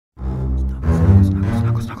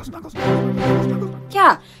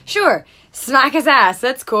Yeah, sure. Smack his ass.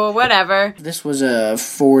 That's cool. Whatever. This was a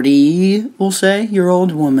 40, we'll say, year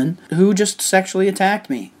old woman who just sexually attacked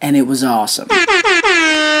me. And it was awesome.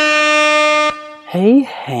 Hey,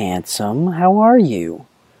 handsome. How are you?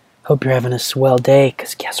 Hope you're having a swell day,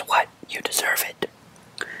 because guess what? You deserve it.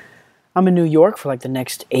 I'm in New York for like the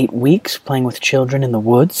next 8 weeks playing with children in the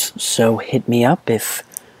woods, so hit me up if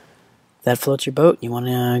that floats your boat. You want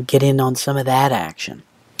to get in on some of that action.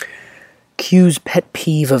 Q's pet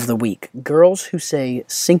peeve of the week. Girls who say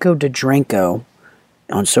Cinco de Dranko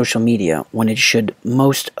on social media when it should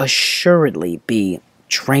most assuredly be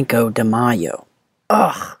Dranko de Mayo.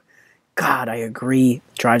 Ugh. God, I agree.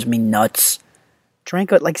 Drives me nuts.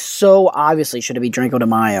 Dranko, like, so obviously should it be Dranko de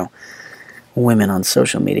Mayo. Women on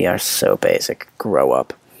social media are so basic. Grow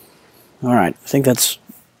up. Alright, I think that's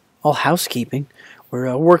all housekeeping.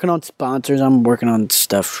 We're working on sponsors. I'm working on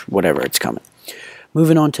stuff, whatever, it's coming.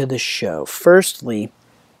 Moving on to the show. Firstly,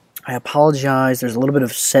 I apologize. There's a little bit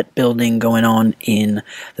of set building going on in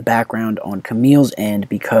the background on Camille's end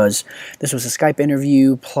because this was a Skype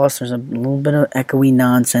interview, plus there's a little bit of echoey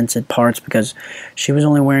nonsense at parts because she was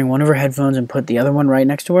only wearing one of her headphones and put the other one right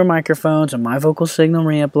next to her microphone, so my vocal signal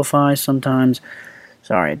reamplifies sometimes.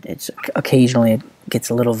 Sorry, it's occasionally it gets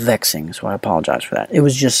a little vexing, so I apologize for that. It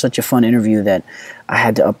was just such a fun interview that I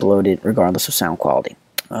had to upload it regardless of sound quality.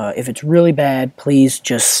 If it's really bad, please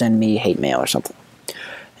just send me hate mail or something.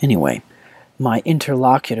 Anyway, my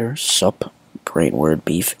interlocutor, sup, great word,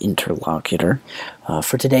 beef, interlocutor,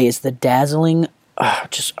 for today is the dazzling,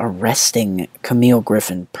 just arresting Camille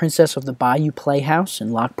Griffin, Princess of the Bayou Playhouse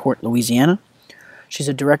in Lockport, Louisiana. She's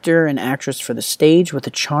a director and actress for the stage with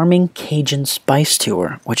a charming Cajun spice to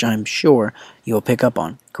her, which I'm sure you'll pick up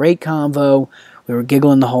on. Great convo. We were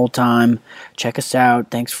giggling the whole time. Check us out.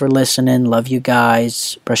 Thanks for listening. Love you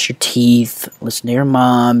guys. Brush your teeth. Listen to your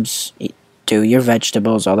moms. Do your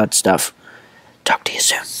vegetables. All that stuff. Talk to you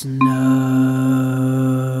soon. Snugly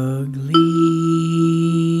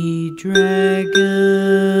Dragon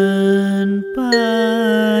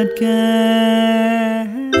Podcast.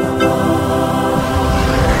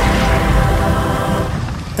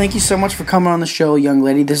 Thank you so much for coming on the show, young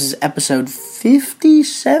lady. This is episode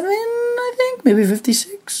 57, I think, maybe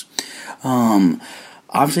 56.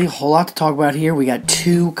 Obviously, a whole lot to talk about here. We got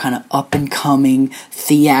two kind of up-and-coming,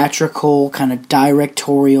 theatrical, kind of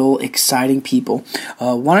directorial, exciting people.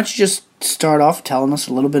 Why don't you just start off telling us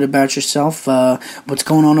a little bit about yourself, what's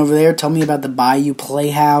going on over there. Tell me about the Bayou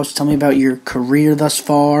Playhouse. Tell me about your career thus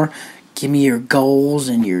far. Give me your goals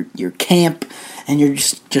and your camp. And you're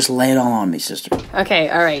just lay it all on me, sister. Okay,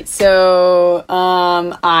 all right. So,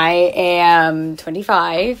 I am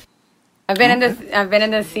 25. I've been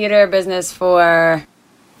in the theater business for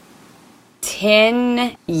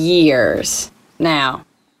 10 years now.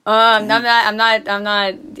 I'm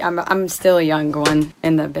still a young one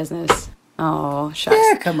in the business. Oh, shucks.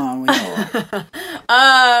 Yeah, come on, we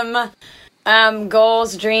know.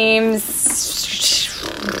 Goals, dreams,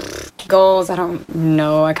 goals. I don't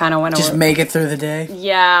know. I kind of want to just make it through the day.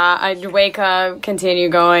 Yeah, I'd wake up, continue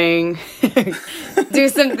going, do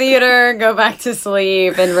some theater, go back to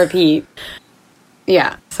sleep, and repeat.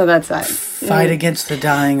 Yeah, so that's that. Fight against the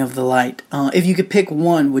dying of the light. If you could pick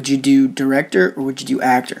one, would you do director or would you do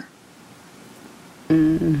actor?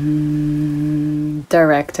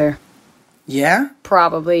 Director. Yeah?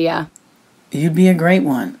 Probably, yeah. You'd be a great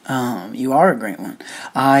one. You are a great one.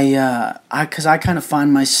 Because I kind of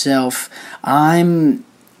find myself, I'm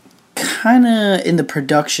kind of in the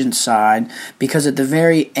production side, because at the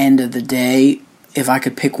very end of the day, if I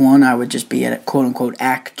could pick one, I would just be a quote-unquote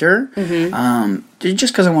actor. Mm-hmm.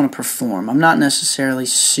 Just because I want to perform. I'm not necessarily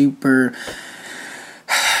super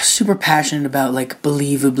passionate about, like,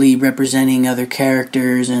 believably representing other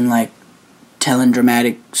characters and, like, telling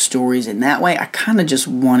dramatic stories in that way. I kind of just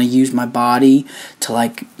want to use my body to,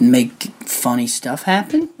 like, make funny stuff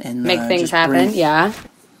happen. And make things happen, yeah.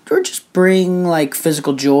 Or just bring, like,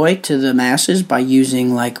 physical joy to the masses by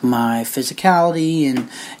using, like, my physicality and,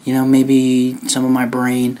 you know, maybe some of my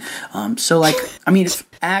brain. So, like, I mean, if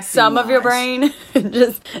acting some of your brain?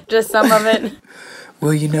 just some of it?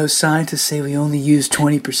 Well, you know, scientists say we only use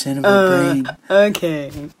 20% of our brain.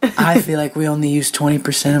 Okay. I feel like we only use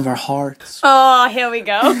 20% of our hearts. Oh, here we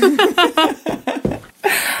go.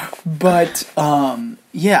 But,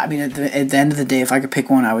 yeah, I mean, at the end of the day, if I could pick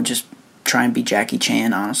one, I would just try and be Jackie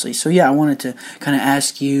Chan, honestly. So, yeah, I wanted to kind of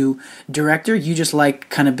ask you, director, you just like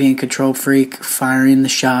kind of being control freak, firing the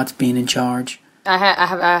shots, being in charge? I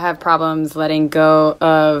have problems letting go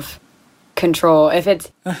of control. If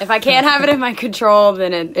I can't have it in my control,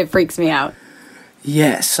 then it freaks me out.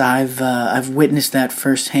 Yes, I've witnessed that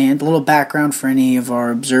firsthand. A little background for any of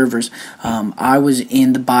our observers. I was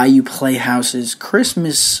in the Bayou Playhouse's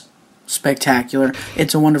Christmas spectacular,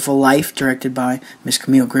 It's a Wonderful Life, directed by Miss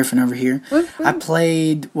Camille Griffin over here. Woo-hoo. I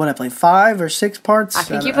played 5 or 6 parts? I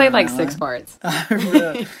think you played like 6 parts.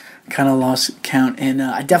 Kind of lost count, and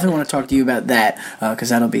I definitely want to talk to you about that, because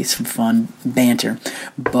that'll be some fun banter.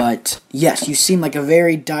 But yes, you seem like a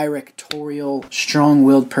very directorial,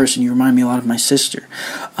 strong-willed person. You remind me a lot of my sister.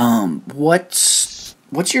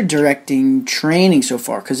 What's your directing training so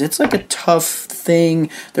far? Because it's like a tough thing.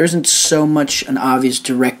 There isn't so much an obvious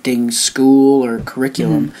directing school or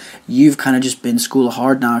curriculum. Mm-hmm. You've kind of just been School of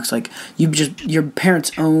Hard Knocks. Like, your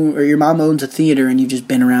parents own, or your mom owns a theater, and you've just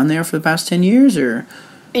been around there for the past 10 years, or?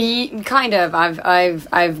 Kind of.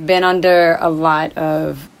 I've been under a lot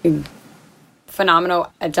of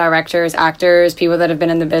phenomenal directors, actors, people that have been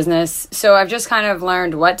in the business. So I've just kind of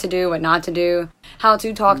learned what to do, what not to do, how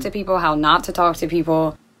to talk to people, how not to talk to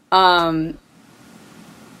people. Well,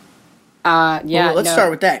 let's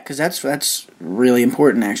start with that, because that's really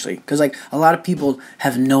important, actually. Because, like, a lot of people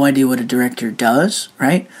have no idea what a director does,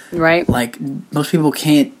 right? Right. Like, most people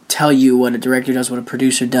can't tell you what a director does, what a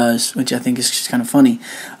producer does, which I think is just kind of funny.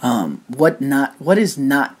 What is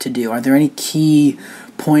not to do? Are there any key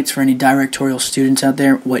points for any directorial students out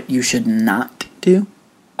there, what you should not do?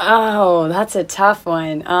 Oh, that's a tough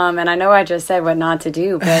one. And I know I just said what not to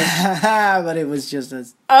do, but but it was just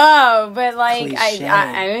as but like cliche.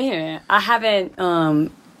 I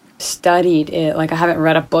haven't studied it. Like, I haven't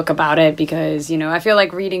read a book about it, because I feel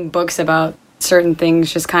like reading books about certain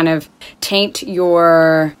things just kind of taint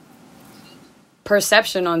your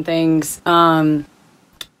perception on things.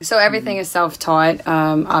 So everything is self-taught,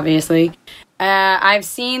 obviously. I've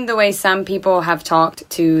seen the way some people have talked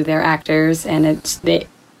to their actors, and it's the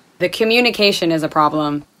communication is a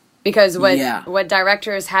problem, because what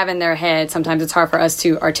directors have in their head, sometimes it's hard for us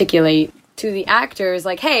to articulate to the actors,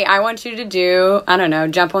 like, hey, I want you to do, I don't know,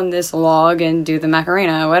 jump on this log and do the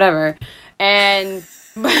Macarena, whatever. And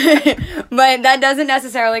but that doesn't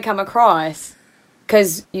necessarily come across,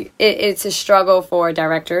 because it's a struggle for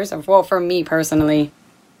directors, well, for me personally,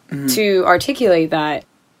 to articulate that.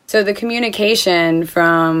 So the communication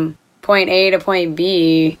from point A to point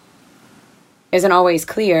B isn't always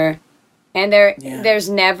clear. And there's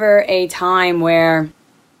never a time where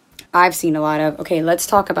I've seen a lot of, okay, let's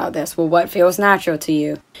talk about this. Well, what feels natural to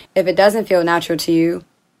you? If it doesn't feel natural to you,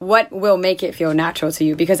 what will make it feel natural to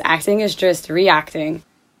you? Because acting is just reacting.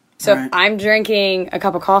 So if I'm drinking a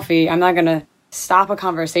cup of coffee, I'm not going to stop a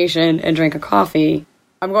conversation and drink a coffee.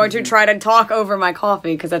 I'm going to try to talk over my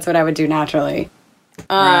coffee, because that's what I would do naturally.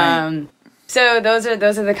 So those are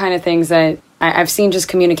the kind of things that I've seen just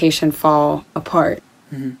communication fall apart.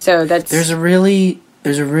 Mm-hmm. So there's a really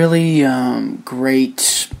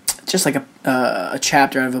great, just like a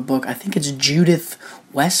chapter out of a book. I think it's Judith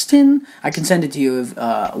Weston. I can send it to you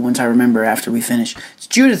once I remember after we finish. It's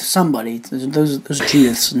Judith somebody. Those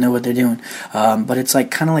Judiths know what they're doing. But it's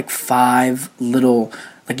like kind of like 5 little,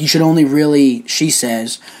 like, you should only really, she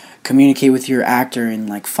says, communicate with your actor in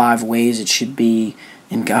like 5 ways. It should be,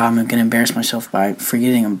 and God, I'm going to embarrass myself by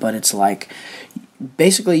forgetting them, but it's like,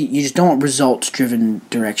 basically, you just don't want results-driven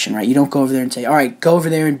direction, right? You don't go over there and say, all right, go over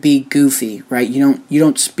there and be goofy, right? You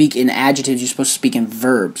don't speak in adjectives, you're supposed to speak in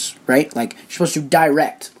verbs, right? Like, you're supposed to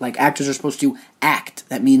direct. Like, actors are supposed to act.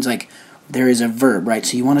 That means, like, there is a verb, right?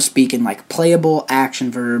 So you want to speak in, like, playable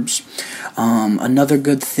action verbs. Another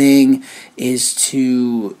good thing is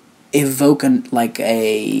to evoke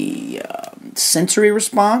a sensory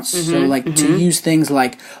response. Mm-hmm, so, like, to use things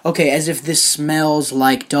like, okay, as if this smells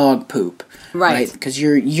like dog poop. Right, because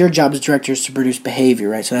your job as director is to produce behavior,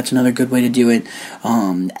 right? So that's another good way to do it.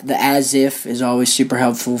 The as if is always super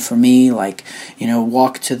helpful for me. Like,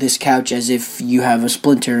 walk to this couch as if you have a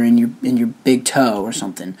splinter in your big toe or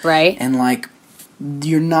something. Right. And like,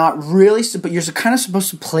 you're not really, but you're kind of supposed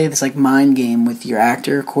to play this like mind game with your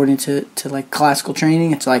actor according to like classical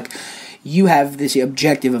training. It's like, you have this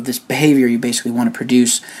objective of this behavior you basically want to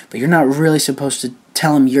produce, but you're not really supposed to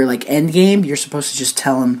tell him your like end game. You're supposed to just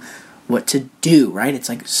tell him what to do, right? It's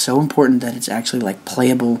like so important that it's actually like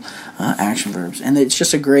playable action verbs, and it's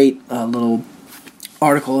just a great little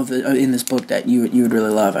article in this book that you would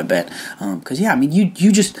really love, I bet. Because I mean,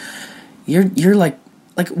 you're like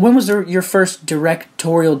when was your first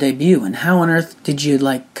directorial debut, and how on earth did you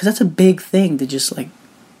like? Because that's a big thing to just like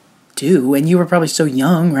do, and you were probably so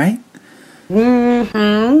young, right?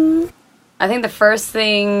 Mm-hmm. I think the first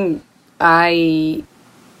thing I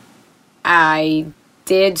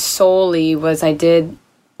did solely was I did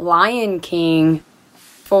Lion King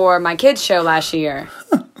for my kids show last year.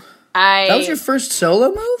 That was your first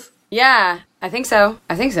solo move? Yeah, I think so.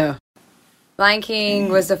 Lion King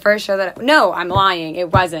was the first show that... No, I'm lying.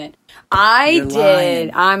 It wasn't. You're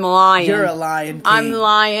lying. I'm lying. You're a Lion King. I'm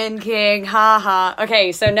Lion King. Ha ha.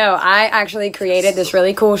 Okay, so no, I actually created this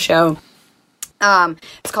really cool show.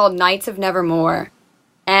 It's called Nights of Nevermore.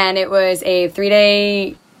 And it was a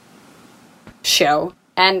 3-day show.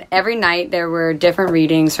 And every night there were different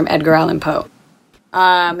readings from Edgar Allan Poe.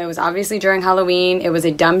 It was obviously during Halloween. It was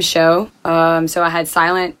a dumb show. So I had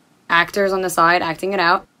silent actors on the side acting it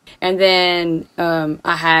out. And then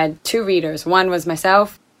I had 2 readers. One was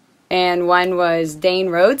myself, and one was Dane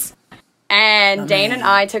Rhodes. And Dane and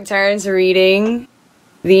I took turns reading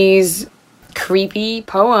these creepy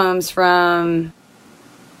poems from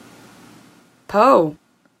Poe.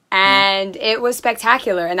 And it was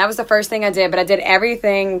spectacular. And that was the first thing I did. But I did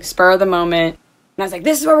everything spur of the moment. And I was like,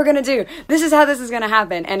 this is what we're going to do. This is how this is going to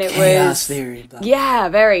happen. And it Chaos theory. Yeah,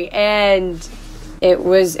 very. And... It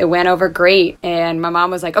went over great, and my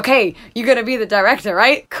mom was like, okay, you're going to be the director,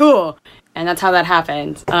 right? Cool. And that's how that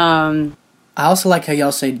happened. I also like how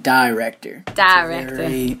y'all say director. Director.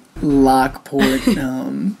 Very Lockport,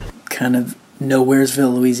 kind of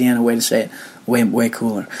Nowheresville, Louisiana way to say it. Way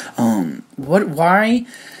cooler. Why?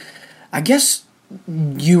 I guess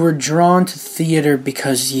you were drawn to theater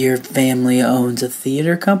because your family owns a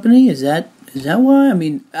theater company? Is that why? I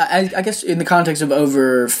mean, I guess in the context of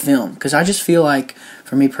over film, because I just feel like,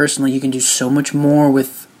 for me personally, you can do so much more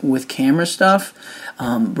with camera stuff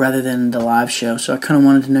rather than the live show. So I kind of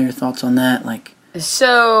wanted to know your thoughts on that.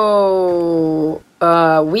 So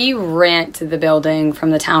we rent the building from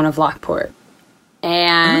the town of Lockport,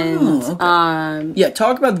 and yeah,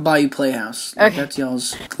 talk about the Bayou Playhouse. Okay. That's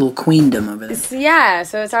y'all's little queendom over there. Yeah,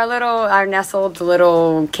 so it's our nestled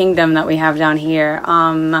little kingdom that we have down here.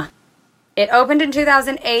 It opened in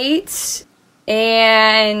 2008,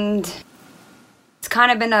 and it's kind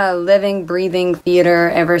of been a living, breathing theater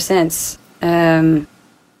ever since. My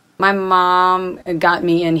mom got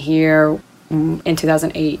me in here in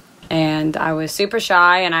 2008, and I was super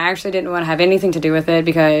shy, and I actually didn't want to have anything to do with it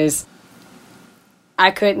because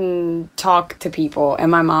I couldn't talk to people. And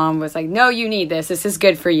my mom was like, no, you need this. This is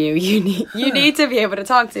good for you. You need to be able to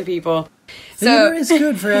talk to people. Theater is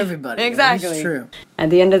good for everybody. Exactly. That's true. At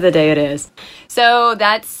the end of the day, it is. So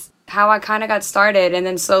that's how I kind of got started. And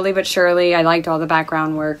then slowly but surely, I liked all the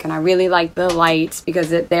background work. And I really liked the lights because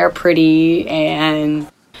they're pretty. And,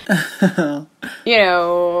 I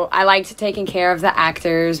liked taking care of the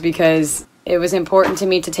actors because it was important to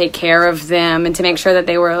me to take care of them and to make sure that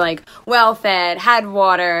they were, well-fed, had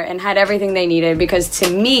water, and had everything they needed. Because to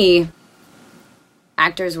me,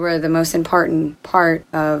 actors were the most important part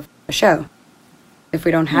of a show. If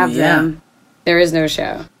we don't have them, there is no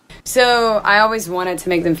show. So I always wanted to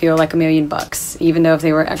make them feel like $1 million, even though if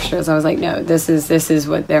they were extras, I was like, no, this is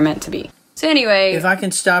what they're meant to be. So anyway, if I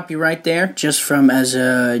can stop you right there, just from as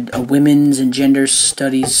a women's and gender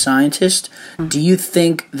studies scientist, do you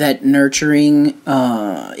think that nurturing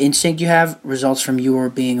instinct you have results from your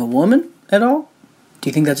being a woman at all? Do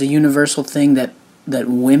you think that's a universal thing that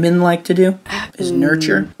women like to do? Is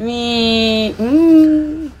nurture?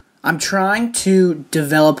 I'm trying to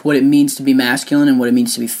develop what it means to be masculine and what it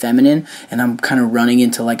means to be feminine, and I'm kind of running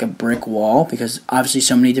into a brick wall because obviously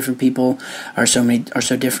so many different people are so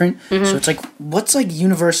different. Mm-hmm. So it's what's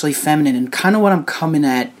universally feminine, and kind of what I'm coming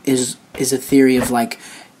at is a theory of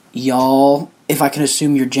y'all, if I can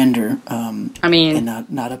assume your gender, and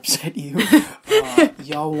not upset you,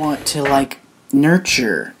 y'all want to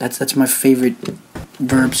nurture. That's my favorite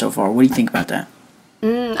verb so far. What do you think about that?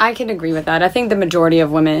 I can agree with that. I think the majority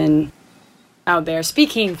of women out there,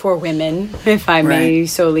 speaking for women, if I may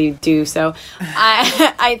solely do so,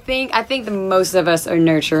 I think the most of us are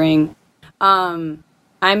nurturing. I'm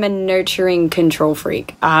a nurturing control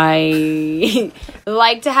freak. I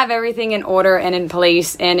like to have everything in order and in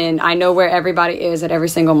place, and I know where everybody is at every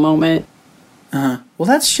single moment. Well,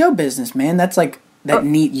 that's show business, man. That's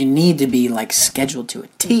you need to be scheduled to a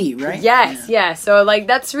T, right? Yes, yeah. So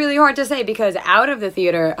that's really hard to say because out of the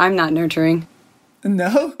theater, I'm not nurturing.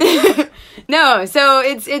 No? No, so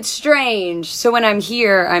it's strange. So when I'm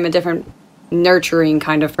here, I'm a different nurturing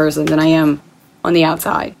kind of person than I am on the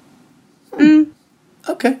outside.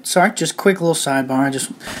 Okay, sorry, just quick little sidebar.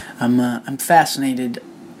 I'm fascinated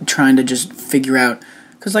trying to just figure out,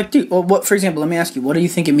 because for example, let me ask you, what do you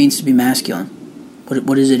think it means to be masculine?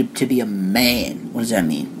 What is it to be a man? What does that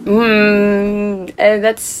mean?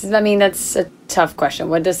 That's a tough question.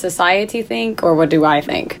 What does society think, or what do I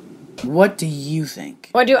think? What do you think?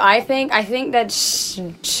 What do I think? I think that's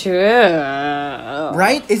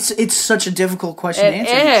right. It's such a difficult question to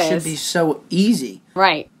answer. It should be so easy.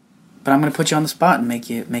 Right. but I'm gonna put you on the spot and make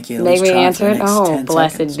you at Make least me try answer for the it? next Oh, 10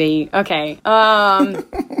 blessed seconds. be. Okay.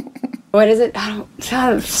 What is it?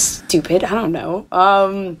 Stupid. I don't know.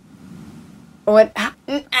 What?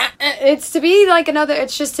 It's to be like another.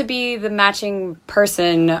 It's just to be the matching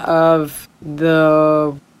person of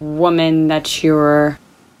the woman that you're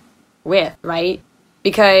with, right?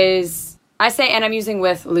 Because I say, and I'm using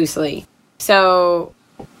with loosely. So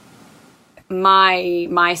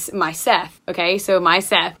my Seth. Okay, so my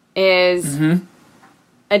Seth is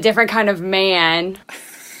a different kind of man,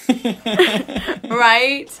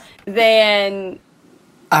 right? Than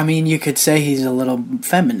I mean, you could say he's a little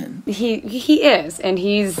feminine. he is, and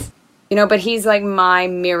he's, but he's like my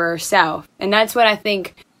mirror self, and that's what I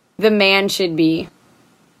think the man should be,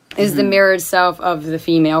 is the mirrored self of the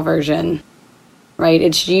female version, right?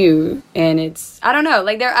 It's you, and it's, I don't know,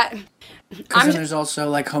 like Because then there's also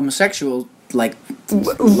like homosexual like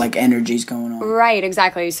energies going on. Right,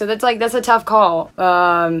 exactly. So that's a tough call,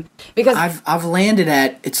 because I've landed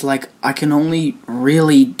at, it's like I can only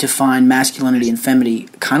really define masculinity and femininity,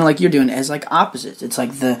 kind of like you're doing, as like opposites. It's like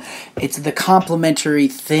it's the complementary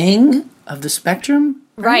thing of the spectrum.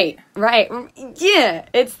 right. Yeah,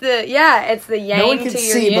 it's the yang No one can to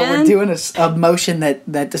your see, but we're yin. doing a motion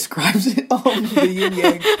that describes it all, the yin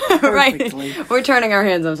yang perfectly. Right. We're turning our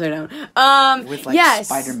hands upside down. With like yes.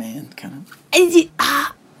 Spider-Man kind of.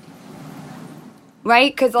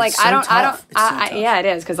 Right, because like It's so tough. It's so tough. yeah, it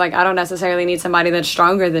is, because like I don't necessarily need somebody that's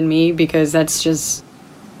stronger than me, because that's just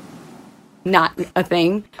not a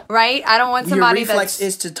thing, right? I don't want somebody Your reflex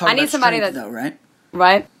that's. is to talk I need about somebody strength, that's though, right?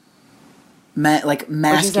 right. Like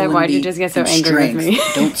masculinity. Why'd you just get so and angry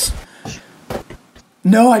with strength.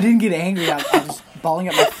 No, I didn't get angry. I was balling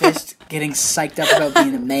up my fist, getting psyched up about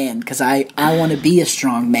being a man, because I want to be a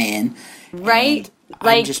strong man. Right.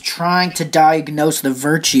 I'm just trying to diagnose the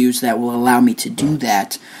virtues that will allow me to do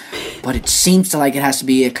that. But it seems to like it has to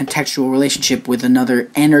be a contextual relationship with another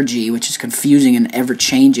energy, which is confusing and ever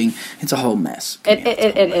changing. It's a whole mess. It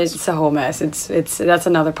is. It's a whole mess. It's that's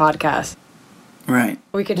another podcast. Right.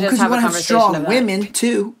 We could Well, just have a you want to have conversation strong of that. women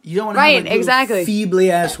too. You don't want to Right, have like exactly. feebly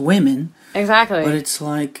ass women. Exactly. But it's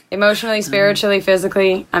like Emotionally, spiritually,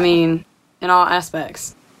 physically. I mean, in all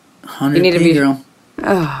aspects. 100 You need to P, be- girl.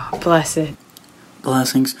 Oh, blessed.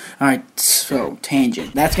 Blessings. All right, so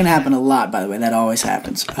tangent. That's gonna happen a lot, by the way. That always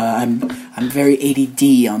happens. I'm very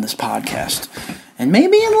ADD on this podcast, and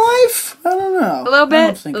maybe in life. I don't know. A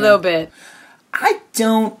little bit. I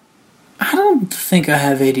don't think I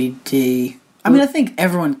have ADD. I mean, I think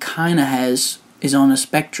everyone kind of is on a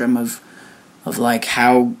spectrum of like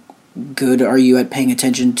how good are you at paying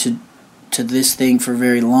attention to this thing for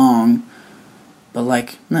very long. But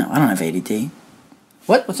like, no, I don't have ADD.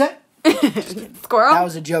 What's that? Squirrel? That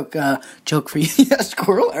was a joke for you. Yeah,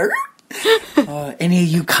 squirrel. Any of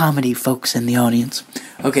you comedy folks in the audience.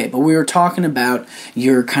 Okay, but we were talking about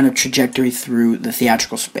your kind of trajectory through the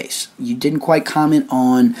theatrical space. You didn't quite comment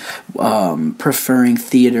on preferring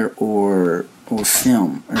theater or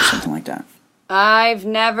film or something like that. I've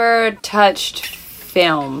never touched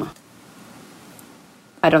film.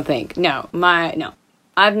 I don't think. No.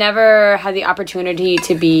 I've never had the opportunity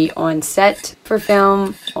to be on set for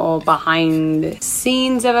film or behind the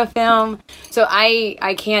scenes of a film. So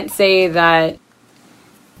I can't say that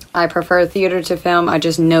I prefer theater to film. I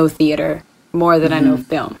just know theater more than I know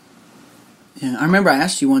film. Yeah, I remember I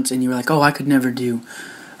asked you once, and you were like, "Oh, I could never do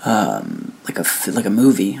like a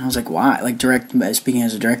movie." I was like, "Why?" Like speaking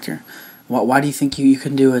as a director, why do you think you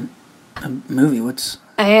couldn't do a movie?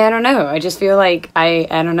 I don't know. I just feel like I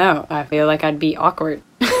don't know. I feel like I'd be awkward.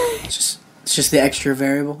 It's just the extra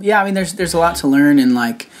variable. Yeah, I mean, there's a lot to learn, and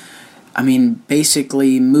like, I mean,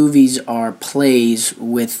 basically, movies are plays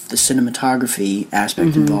with the cinematography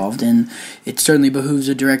aspect involved, and it certainly behooves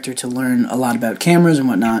a director to learn a lot about cameras and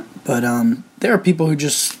whatnot. But there are people who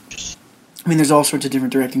just, I mean, there's all sorts of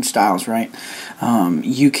different directing styles, right?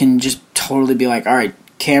 You can just totally be like, all right,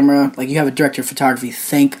 camera, like you have a director of photography,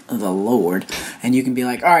 thank the Lord, and you can be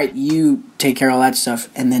like, all right, you take care of all that stuff,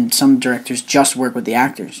 and then some directors just work with the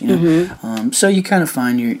actors, you know. So you kind of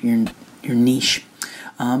find your niche.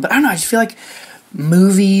 But I don't know, I just feel like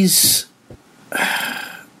movies,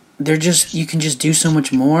 you can just do so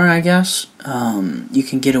much more, I guess. You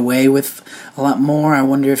can get away with a lot more. I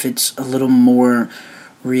wonder if it's a little more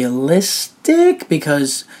realistic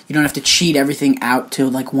because you don't have to cheat everything out to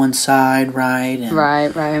like one side, right? And,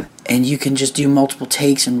 Right. And you can just do multiple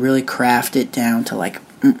takes and really craft it down to like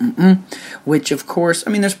which of course,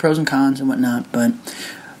 I mean, there's pros and cons and whatnot, but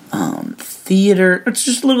theater, it's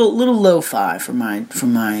just a little lo-fi for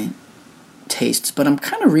my tastes. But I'm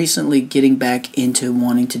kind of recently getting back into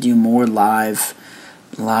wanting to do more live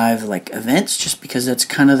live like events, just because that's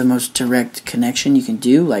kind of the most direct connection you can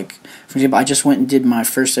do. Like, for example, I just went and did my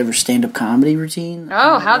first ever stand-up comedy routine.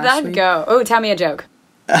 Oh, how'd that go? Oh, tell me a joke.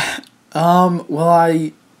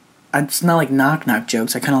 Well, it's not like knock-knock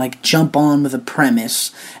jokes. I kind of like jump on with a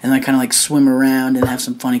premise, and I kind of like swim around and have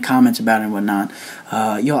some funny comments about it and whatnot.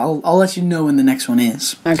 I'll let you know when the next one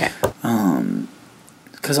is. Okay.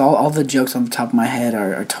 Because all the jokes on the top of my head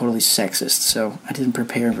are totally sexist, so I didn't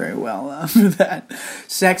prepare very well for that.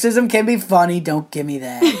 Sexism can be funny, don't give me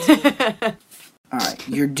that. Alright,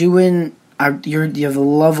 you have a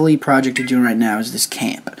lovely project you're doing right now, is this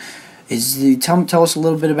camp. Tell us a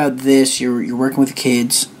little bit about this. You're working with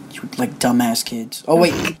kids, like dumbass kids. Oh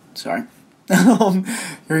wait, sorry. You're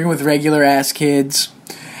working with regular ass kids.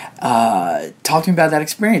 Talk to me about that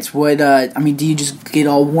experience. Do you just get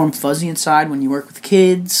all warm fuzzy inside when you work with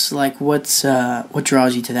kids? Like, what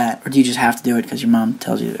draws you to that? Or do you just have to do it because your mom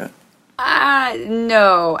tells you to do it?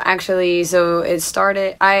 No, actually, so it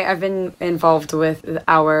started, I've been involved with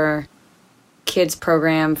our kids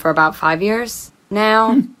program for about 5 years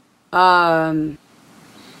now.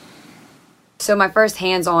 So my first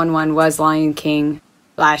hands-on one was Lion King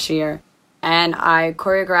last year. And I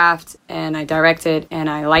choreographed, and I directed, and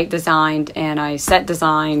I light designed, and I set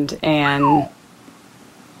designed, and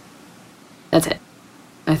that's it,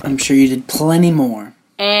 I think. I'm sure you did plenty more.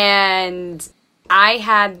 And I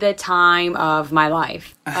had the time of my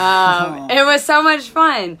life. It was so much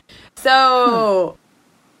fun. So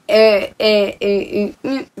the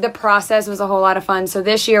process was a whole lot of fun. So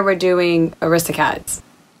this year we're doing Aristocats.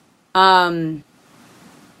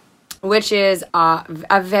 Which is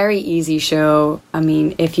a very easy show. I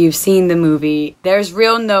mean, if you've seen the movie, there's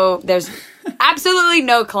absolutely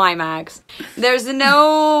no climax. There's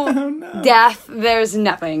no death. There's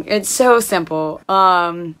nothing. It's so simple.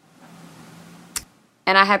 And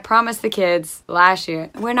I had promised the kids last year,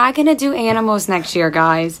 we're not going to do animals next year,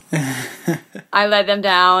 guys. I let them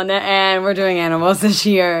down, and we're doing animals this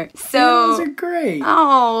year. So animals are great.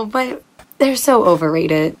 Oh, but they're so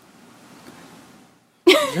overrated.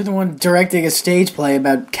 You're the one directing a stage play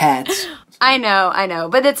about cats. I know,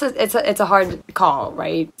 but it's a hard call,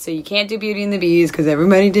 right? So you can't do Beauty and the Beast because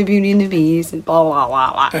everybody did Beauty and the Beast and blah blah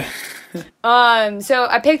blah blah. So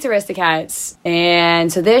I picked Aristocats,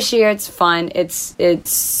 and so this year it's fun. It's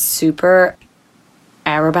super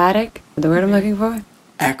acrobatic. The word I'm looking for?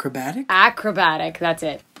 Acrobatic. Acrobatic. That's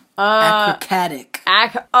it. Acrobatic. I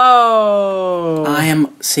am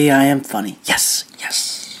funny. Yes.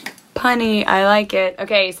 Punny, I like it.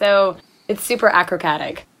 Okay, so it's super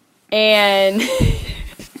acrobatic, and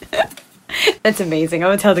that's amazing. I'm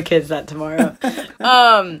gonna tell the kids that tomorrow.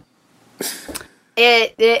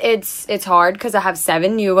 It's hard because I have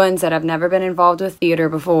 7 new ones that have never been involved with theater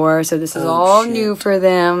before, so this is all new for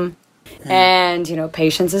them. And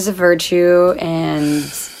patience is a virtue, and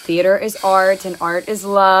theater is art, and art is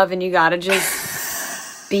love, and you gotta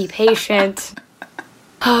just be patient.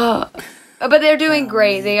 But they're doing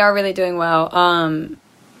great. They are really doing well. I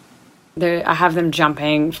have them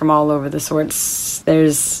jumping from all over the sorts.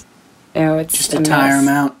 There's, it's just to tire them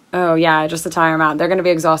out. Oh yeah, just to tire them out. They're going to be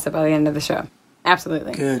exhausted by the end of the show.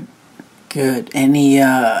 Absolutely. Good. Any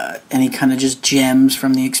kind of just gems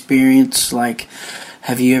from the experience? Like,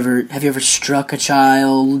 have you ever struck a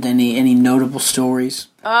child? Any notable stories?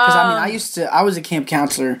 Because I was a camp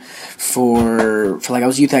counselor for I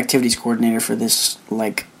was youth activities coordinator for this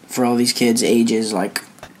for all these kids ages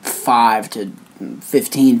 5 to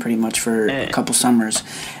 15 pretty much for a couple summers,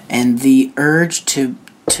 and the urge to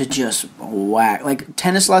just whack,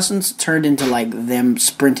 tennis lessons turned into them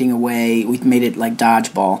sprinting away. We made it like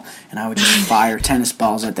dodgeball, and I would just fire tennis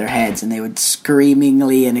balls at their heads, and they would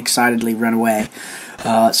screamingly and excitedly run away.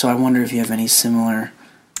 So I wonder if you have any similar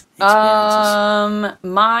experiences.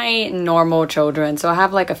 My normal children. So I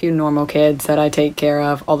have a few normal kids that I take care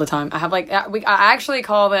of all the time. I have I actually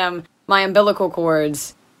call them my umbilical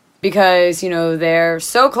cords because they're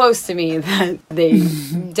so close to me that they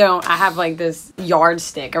don't. I have this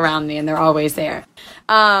yardstick around me, and they're always there.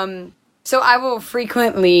 So I will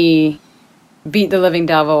frequently beat the living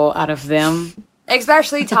devil out of them,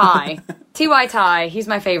 especially Ty. T.Y. Ty. He's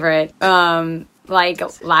my favorite.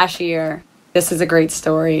 Last year. This is a great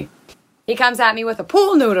story. He comes at me with a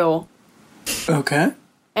pool noodle. Okay.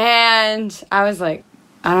 And I was like,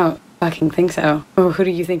 I fucking think so. Oh, who do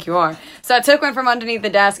you think you are? So I took one from underneath the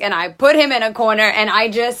desk and I put him in a corner and I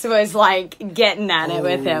just was like getting at it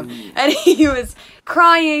with him. And he was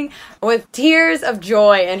crying with tears of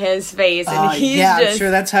joy in his face. And he's I'm sure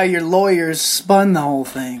that's how your lawyers spun the whole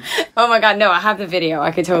thing. Oh my god, no, I have the video. I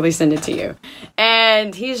could totally send it to you.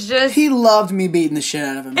 And he's just... He loved me beating the shit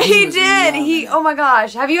out of him. He did! Oh my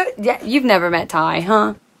gosh. You've never met Ty,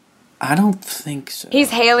 huh? I don't think so. He's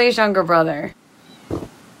Haley's younger brother.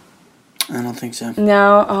 I don't think so.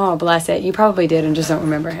 No? Oh, bless it. You probably did and just don't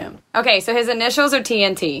remember him. Okay, so his initials are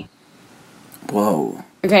TNT. Whoa.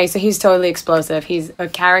 Okay, so he's totally explosive. He's a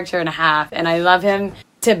character and a half, and I love him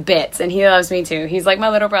to bits, and he loves me too. He's like my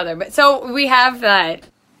little brother. But so we have that.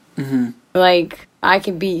 Mm-hmm. Like, I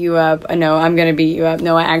can beat you up. No, I'm going to beat you up.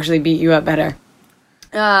 No, I actually beat you up better.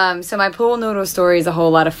 So my pool noodle story is a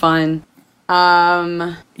whole lot of fun.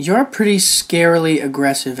 You're pretty scarily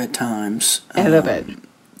aggressive at times. A little bit.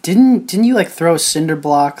 Didn't you like throw a cinder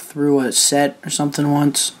block through a set or something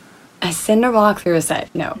once? A cinder block through a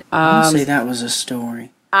set? No. I would say that was a story.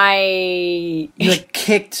 You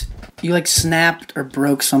like snapped or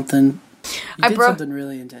broke something. You did something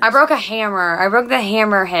really intense. I broke a hammer. I broke the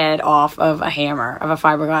hammer head off of a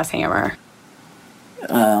fiberglass hammer.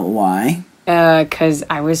 Why? Because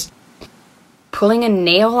I was pulling a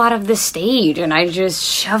nail out of the stage and I just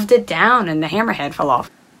shoved it down and the hammerhead fell off.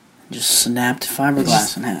 Just snapped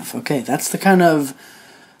fiberglass in half. Okay, that's the kind of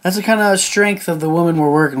strength of the woman we're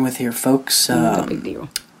working with here, folks. No big deal.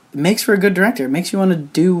 It makes for a good director. It makes you want to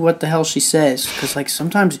do what the hell she says. Because like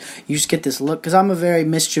sometimes you just get this look. Because I'm a very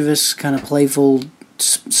mischievous, kind of playful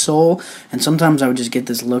soul, and sometimes I would just get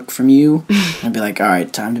this look from you. And I'd be like, all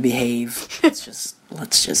right, time to behave. Let's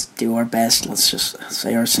just do our best. Let's just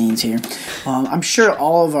say our scenes here. I'm sure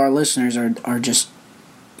all of our listeners are just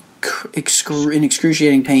in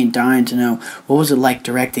excruciating pain, dying to know what was it like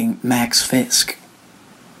directing Max Fisk.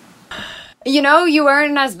 You know, you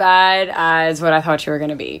weren't as bad as what I thought you were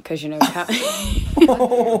going to be, because, you know...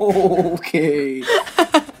 Okay.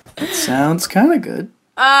 That sounds kind of good.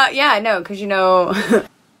 Yeah, no, because, you know...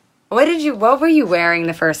 What were you wearing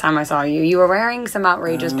the first time I saw you? You were wearing some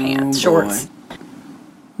outrageous pants, shorts.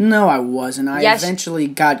 No, I wasn't. I eventually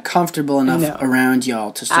got comfortable enough around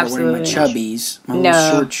y'all to start wearing my chubbies, my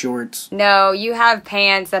little short shorts. No, you have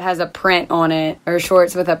pants that has a print on it, or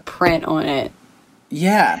shorts with a print on it.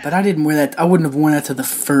 Yeah, but I didn't wear that. I wouldn't have worn that to the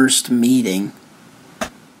first meeting.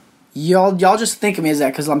 Y'all just think of me as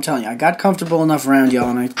that because I'm telling you, I got comfortable enough around y'all,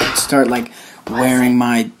 and I could start like wearing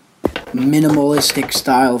my minimalistic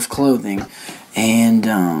style of clothing, and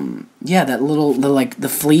that the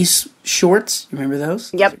fleece shorts. You remember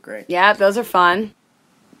those? Yep. Those are great. Yeah, those are fun.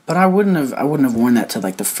 But I wouldn't have worn that to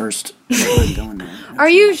like the first time going there. Are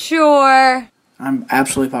you sure? I'm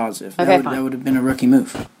absolutely positive. Okay, that would have been a rookie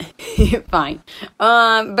move. Fine.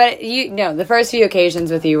 But the first few occasions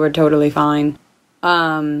with you were totally fine.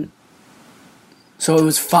 So it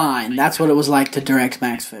was fine. That's what it was like to direct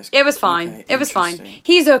Max Fisk. It was fine. Okay, it was fine.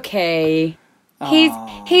 He's okay.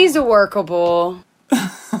 He's workable.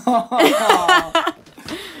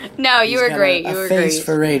 No, you were great. You were great. Face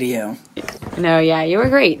for radio. No, yeah, you were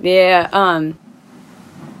great. Yeah.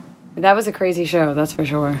 That was a crazy show. That's for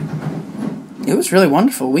sure. It was really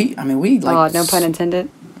wonderful. We like. Oh, no pun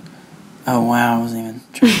intended. Oh wow, I wasn't even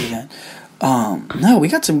trying to do that. No, we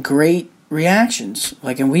got some great reactions.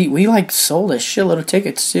 Like, and we like sold a shitload of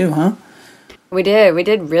tickets too, huh? We did. We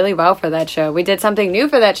did really well for that show. We did something new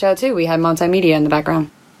for that show too. We had multimedia in the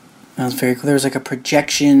background. That was very cool. There was like a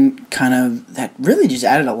projection kind of that really just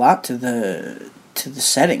added a lot to the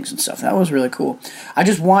settings and stuff. That was really cool. I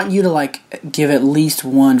just want you to like give at least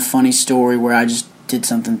one funny story where I just did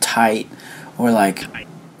something tight, or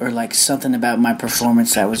like something about my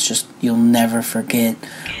performance that was just you'll never forget,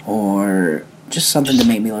 or just something to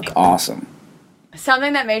make me look awesome.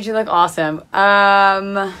 Something that made you look awesome.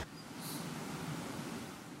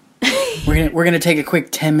 We're gonna take a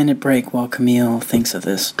quick 10-minute break while Camille thinks of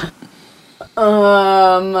this.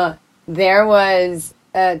 There was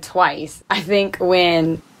twice, I think,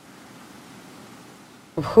 when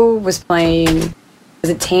who was playing?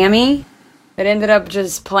 Was it Tammy? That ended up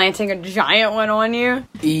just planting a giant one on you.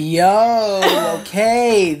 Yo,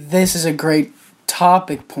 okay, this is a great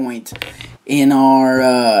topic point in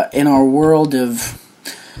our world of,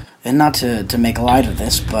 and not to make light of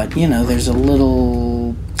this, but you know, there's a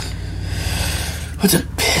little. What's a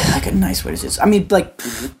nice way to say this? I mean, like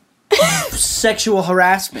sexual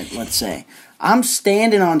harassment. Let's say I'm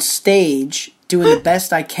standing on stage doing the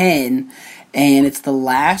best I can, and it's the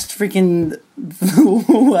last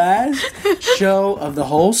show of the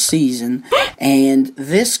whole season, And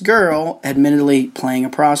this girl, admittedly playing a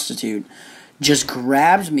prostitute, just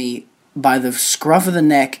grabs me by the scruff of the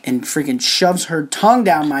neck and freaking shoves her tongue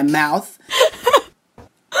down my mouth,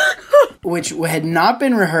 which had not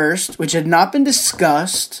been rehearsed, which had not been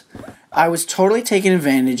discussed. I was totally taken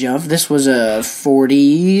advantage of. This was a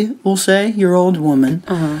 40, we'll say, year old woman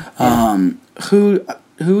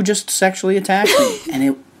who just sexually attacked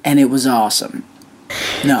me, and it was awesome.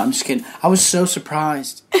 No, I'm just kidding. I was so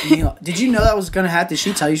surprised. Camille, did you know that was going to happen? Did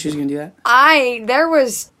she tell you she was going to do that? There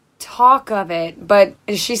was talk of it, but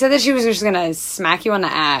she said that she was just going to smack you on the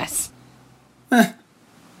ass. That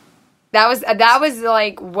was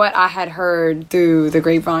like what I had heard through the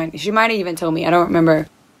grapevine. She might have even told me. I don't remember.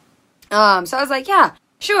 So I was like, yeah,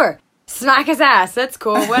 sure. Smack his ass. That's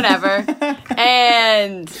cool. Whatever.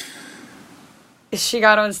 And she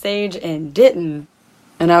got on stage and didn't.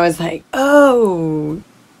 And I was like, oh,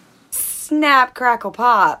 snap, crackle,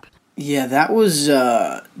 pop. Yeah, that was,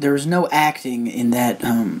 there was no acting in that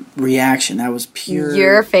reaction. That was pure.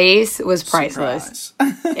 Your face was priceless.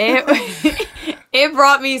 It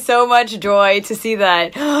brought me so much joy to see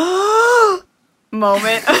that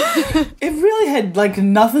moment. It really had, like,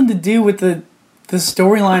 nothing to do with the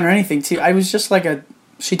storyline or anything, too. I was just like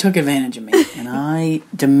she took advantage of me, and I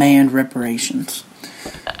demand reparations.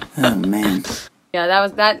 Oh, man. Yeah,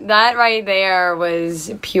 that right there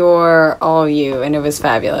was pure all you, and it was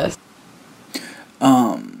fabulous.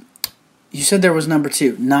 You said there was number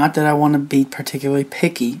 2. Not that I want to be particularly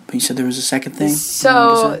picky, but you said there was a second thing.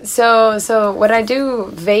 So what I do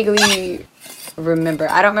vaguely remember,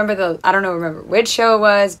 I don't remember which show it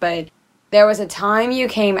was, but there was a time you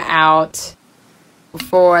came out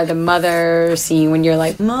for the mother scene when you're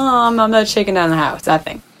like, Mom, I'm not shaking down the house, that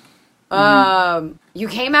thing. Mm-hmm. You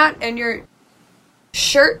came out and your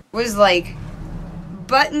shirt was like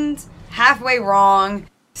buttoned halfway wrong,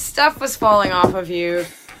 stuff was falling off of you,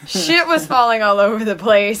 shit was falling all over the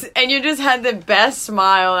place, and you just had the best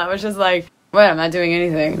smile that was just like, what, I'm not doing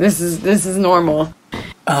anything, this is normal.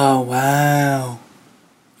 Oh, wow.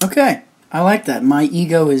 Okay, I like that. My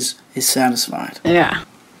ego is satisfied. Yeah.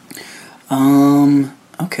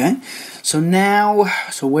 Okay.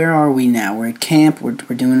 So where are we now? We're at camp. We're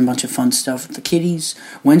doing a bunch of fun stuff with the kiddies.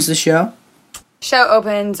 When's the show? Show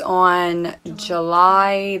opens on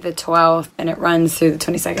July the 12th, and it runs through the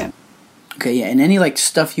 22nd. Okay, yeah. And any, like,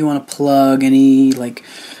 stuff you want to plug, any, like,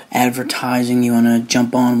 advertising you want to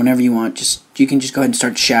jump on, whenever you want, you can just go ahead and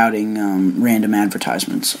start shouting random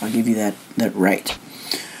advertisements. I'll give you that right.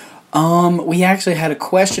 We actually had a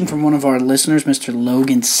question from one of our listeners, Mr.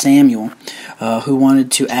 Logan Samuel, who wanted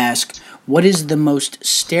to ask, what is the most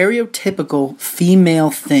stereotypical female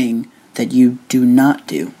thing that you do not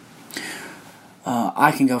do?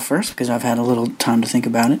 I can go first because I've had a little time to think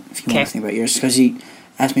about it, if you want to think about yours, because he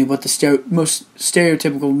asked me what the most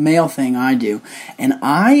stereotypical male thing I do. And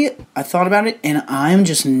I thought about it, and I'm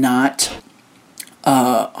just not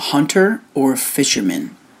a hunter or a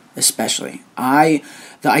fisherman, especially. The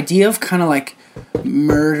idea of kind of like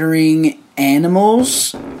murdering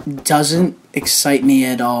animals doesn't excite me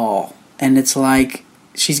at all. And it's like,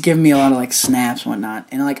 she's giving me a lot of like snaps and whatnot.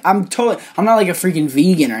 And like, I'm not like a freaking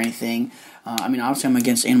vegan or anything. I mean, obviously I'm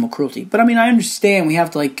against animal cruelty. But I mean, I understand we have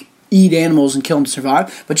to like eat animals and kill them to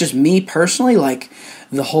survive. But just me personally, like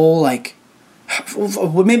the whole like,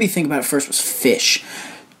 what made me think about it first was fish.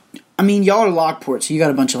 I mean, y'all are Lockport, so you got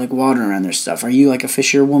a bunch of like water around their stuff. Are you like a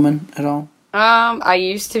fisherwoman at all? I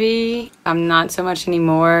used to be. I'm not so much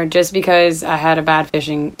anymore, just because I had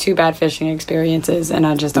two bad fishing experiences, and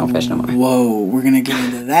I just don't fish no more. Whoa, we're gonna get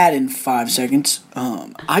into that in 5 seconds.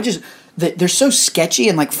 They're so sketchy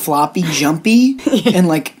and like floppy, jumpy, and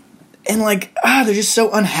they're just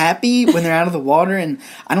so unhappy when they're out of the water, and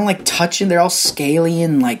I don't like touching. They're all scaly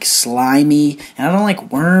and like slimy, and I don't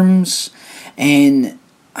like worms. And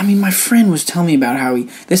I mean, my friend was telling me about how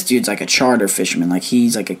this dude's like a charter fisherman, like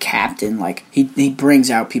he's like a captain, like he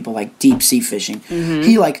brings out people like deep sea fishing. Mm-hmm.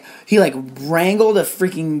 He wrangled a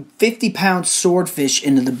freaking 50-pound swordfish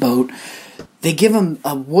into the boat. They give him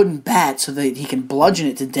a wooden bat so that he can bludgeon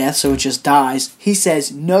it to death so it just dies. He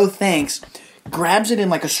says, no thanks, grabs it in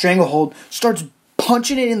like a stranglehold, starts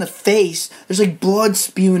punching it in the face. There's like blood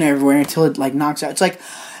spewing everywhere until it like knocks out. It's like,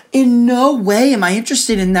 in no way am I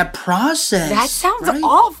interested in that process. That sounds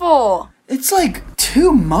awful. It's like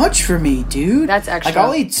too much for me, dude. That's extra. Like,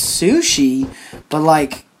 I'll eat sushi, but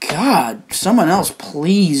like, God, someone else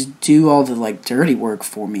please do all the like dirty work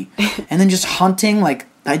for me. And then just hunting, like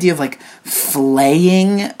the idea of like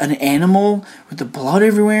filleting an animal with the blood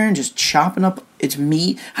everywhere and just chopping up its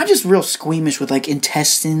meat. I'm just real squeamish with like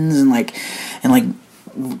intestines and like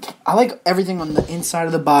I like everything on the inside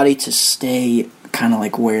of the body to stay kind of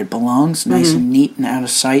like where it belongs, nice and neat and out of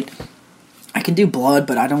sight. I can do blood,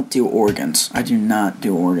 but I don't do organs. I do not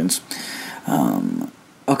do organs.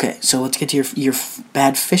 Okay, so let's get to your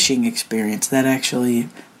bad fishing experience. That actually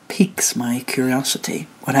piques my curiosity.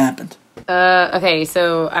 What happened? Okay,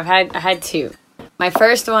 so I had two. My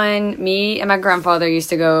first one, me and my grandfather used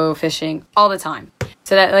to go fishing all the time.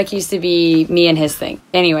 So that like used to be me and his thing.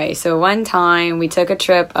 Anyway, so one time we took a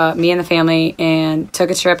trip, me and the family, and took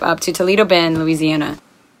a trip up to Toledo Bend, Louisiana.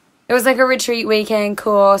 It was like a retreat weekend,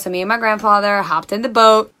 cool. So me and my grandfather hopped in the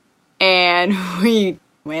boat and we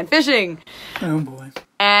went fishing. Oh boy.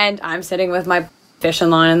 And I'm sitting with my fishing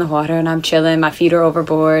line in the water and I'm chilling. My feet are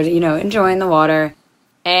overboard, enjoying the water.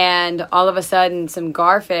 And all of a sudden, some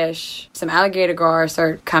garfish, some alligator gar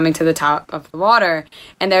start coming to the top of the water.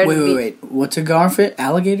 And there'd Wait. What's a garfish?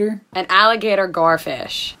 Alligator? An alligator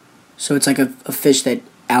garfish. So it's like a fish that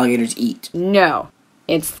alligators eat. No.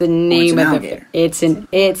 It's the name of alligator. It's an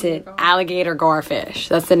alligator garfish.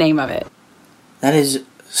 That's the name of it. That is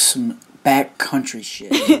some backcountry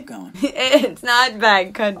shit. Keep going. It's not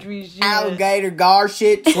backcountry shit. Alligator gar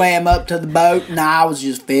shit. Swam up to the boat. Nah, I was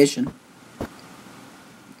just fishing.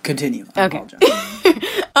 Continue. I apologize.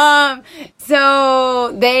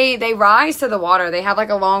 So they rise to the water. They have like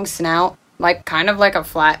a long snout, like kind of like a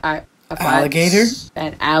flat alligator.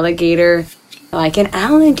 An alligator, like an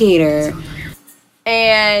alligator,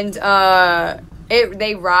 and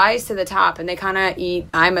they rise to the top and they kind of eat.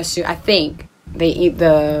 I think they eat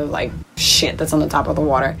the like shit that's on the top of the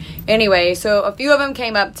water. Anyway, so a few of them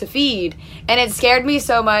came up to feed, and it scared me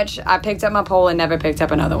so much. I picked up my pole and never picked up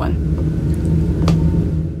another one.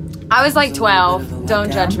 I was like 12.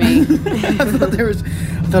 Don't judge me. I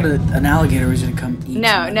thought an alligator was going to come eat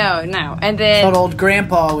somebody. No. And then I thought old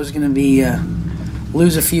grandpa was going to be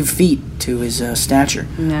lose a few feet to his stature.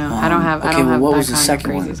 No, I don't have. What was the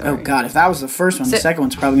second one? Story. Oh God, if that was the first one, the second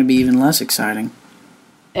one's probably going to be even less exciting.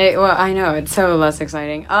 Well, I know it's so less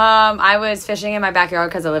exciting. I was fishing in my backyard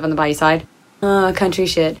because I live on the bayou side. Country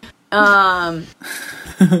shit. So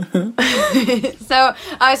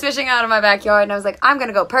I was fishing out of my backyard and I was like, I'm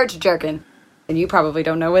gonna go perch jerking. And you probably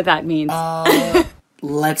don't know what that means.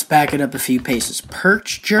 Let's back it up a few paces.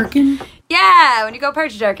 Perch jerking? Yeah, when you go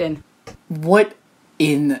perch jerking. What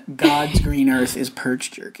in God's green earth is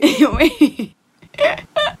perch jerking?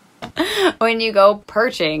 When you go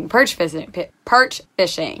perch fishing.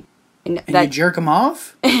 And you jerk them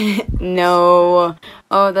off? No.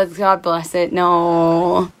 Oh, that's God bless it.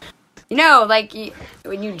 No. Like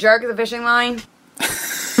when you jerk the fishing line.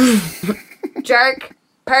 Jerk,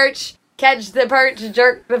 perch, catch the perch,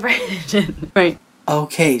 jerk the perch. Right.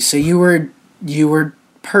 Okay, so you were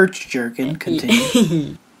perch jerking.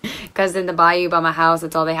 Continue. Because in the bayou by my house,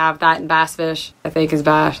 that's all they have. That and bass fish. I think is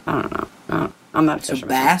bass. I don't know. I'm not so sure.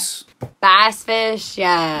 Bass? Bass fish,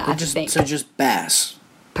 yeah. I think. So just bass.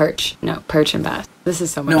 Perch. No, perch and bass. This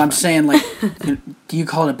is so much No, fun. I'm saying, like, do you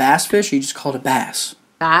call it a bass fish or you just call it a bass?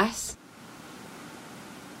 Bass?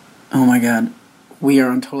 Oh my God. We are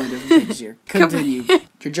on totally different pages here. Continue.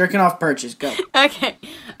 You're jerking off perches. Go.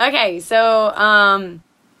 Okay, so,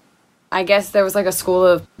 I guess there was like a school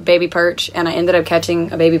of baby perch, and I ended up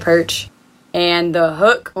catching a baby perch, and the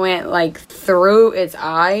hook went like through its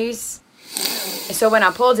eyes. So when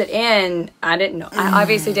I pulled it in, I didn't know. I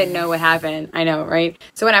obviously didn't know what happened. I know, right?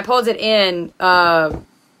 So when I pulled it in,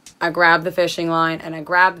 I grabbed the fishing line and I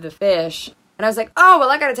grabbed the fish. And I was like, oh,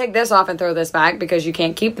 well, I got to take this off and throw this back because you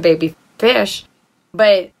can't keep the baby fish.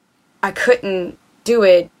 But I couldn't do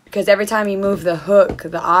it because every time you move the hook,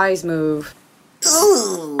 the eyes move.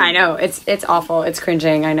 Ooh. I know. It's awful. It's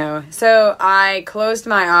cringing. I know. So I closed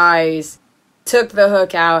my eyes, took the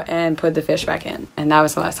hook out, and put the fish back in. And that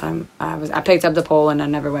was the last time I picked up the pole and I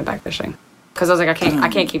never went back fishing. Because I was like, I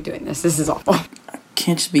can't keep doing this. This is awful.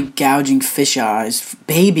 Can't just be gouging fish eyes,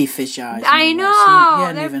 baby fish eyes. I know. He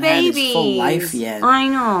hadn't They're even babies. had his full life yet. I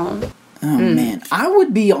know. Oh man, I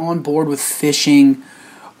would be on board with fishing,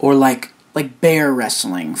 or like bear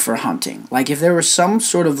wrestling for hunting. Like if there was some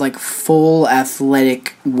sort of like full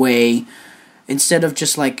athletic way, instead of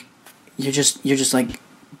just like you're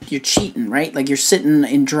cheating, right? Like you're sitting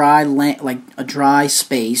in dry land, like a dry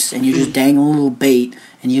space, and you just dangle a little bait,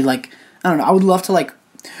 and you like I don't know. I would love to like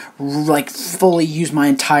fully use my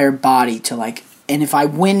entire body to like. And if I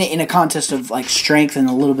win in a contest of like strength and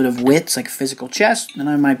a little bit of wits, like physical chess, then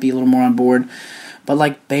I might be a little more on board. But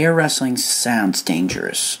like bear wrestling sounds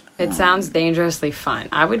dangerous. It sounds dangerously fun.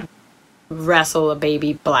 I would wrestle a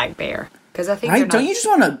baby black bear because I think. Right? Don't you just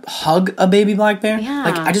want to hug a baby black bear? Yeah.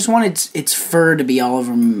 Like I just want its fur to be all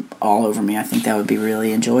over me. I think that would be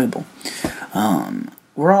really enjoyable.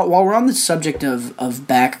 while we're on the subject of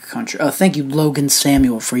backcountry. Oh, thank you, Logan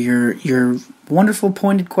Samuel, for your wonderful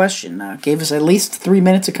pointed question. Gave us at least 3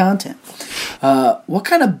 minutes of content. What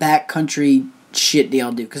kind of backcountry shit do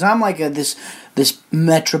y'all do? Because I'm like this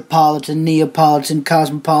metropolitan, Neapolitan,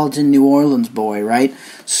 cosmopolitan New Orleans boy, right?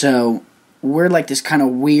 So we're like this kind of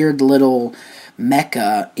weird little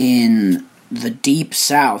mecca in the deep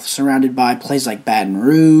South, surrounded by places like Baton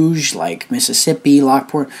Rouge, like Mississippi,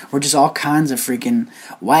 Lockport, where just all kinds of freaking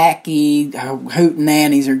wacky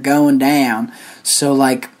hootenannies are going down. So,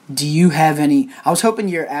 like, do you have any... I was hoping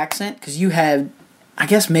your accent, because you have... I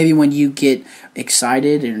guess maybe when you get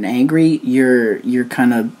excited and angry, your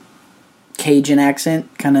kind of Cajun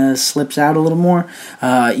accent kind of slips out a little more.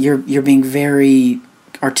 You're being very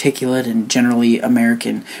articulate and generally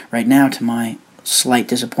American right now, to my slight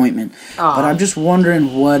disappointment. Aww. But I'm just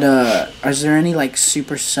wondering, what is there any like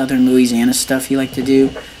super southern Louisiana stuff you like to do,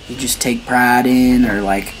 you just take pride in, or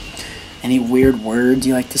like any weird words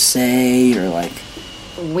you like to say, or like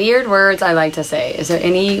weird words I like to say? Is there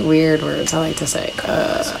any weird words I like to say?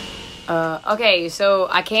 Okay, so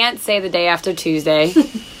I can't say the day after Tuesday.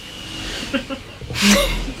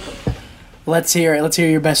 Let's hear it. Let's hear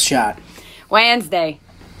your best shot. Wednesday.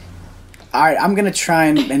 Alright, I'm gonna try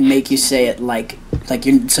and make you say it like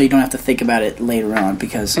you, so you don't have to think about it later on,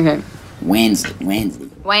 because okay.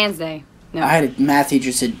 Wednesday. No. I had a math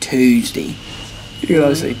teacher said Tuesday. You could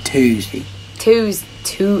always say Tuesday.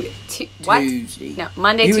 What? Tuesday. No,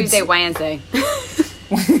 Monday, you Tuesday, Wednesday.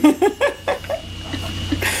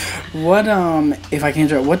 What if I can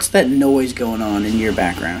interrupt, what's that noise going on in your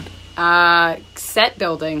background? Set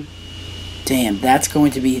building. Damn, that's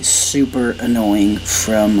going to be super annoying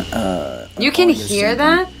from you can hear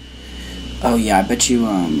that? Oh yeah, I bet you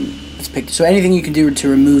let's pick. So anything you can do to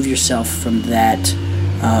remove yourself from that,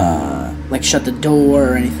 like shut the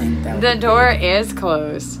door or anything. The door is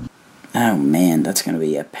closed. Oh man, that's gonna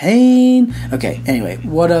be a pain. Okay, anyway,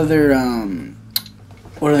 what other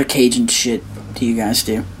Cajun shit do you guys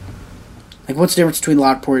do? Like, what's the difference between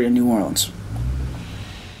Lockport and New Orleans?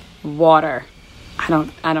 Water. I don't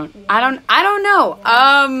know. I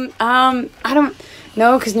don't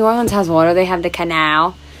know, because New Orleans has water. They have the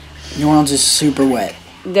canal. New Orleans is super wet.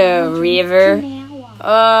 The river.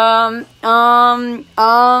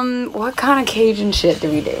 What kind of Cajun shit do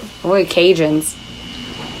we do? What Cajuns?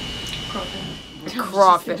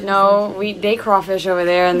 Crawfish. No, they crawfish over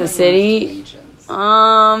there in the city.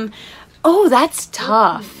 Oh, that's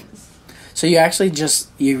tough. So you actually just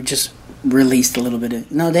released a little bit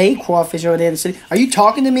of... No, they eat crawfish over there in the city. Are you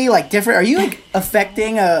talking to me like different? Are you like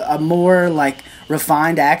affecting a more like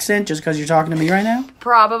refined accent just because you're talking to me right now?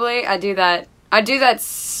 Probably. I do that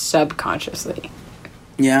subconsciously.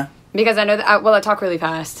 Yeah. Because I know that I talk really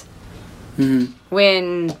fast. Mm-hmm.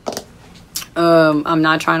 When I'm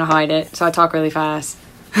not trying to hide it, so I talk really fast.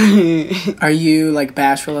 Are you like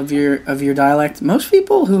bashful of your dialect? Most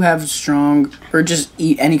people who have strong or just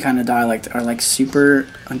eat any kind of dialect are like super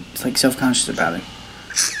like self-conscious about it.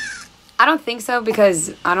 I don't think so,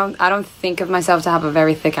 because I don't think of myself to have a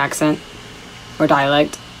very thick accent or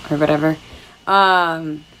dialect or whatever.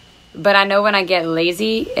 But I know when I get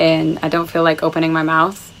lazy and I don't feel like opening my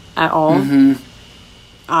mouth at all, mm-hmm.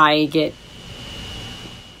 I get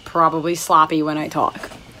probably sloppy when I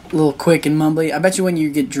talk. A little quick and mumbly. I bet you when you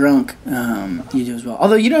get drunk, you do as well.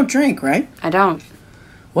 Although you don't drink, right? I don't.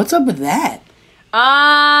 What's up with that?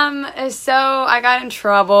 So I got in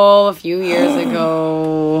trouble a few years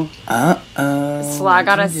ago. So I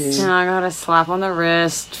got a slap on the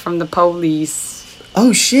wrist from the police.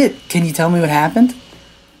 Oh shit! Can you tell me what happened?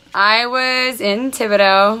 I was in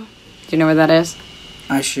Thibodeau. Do you know where that is?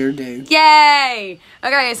 I sure do. Yay!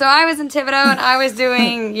 Okay, so I was in Thibodeau and I was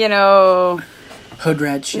doing, hood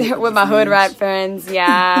rat shit with my hood rat friends,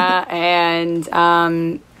 yeah. And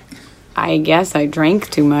I guess I drank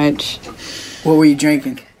too much. What were you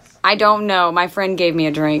drinking? I don't know. My friend gave me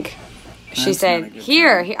a drink. She said,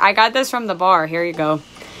 here, I got this from the bar. Here you go.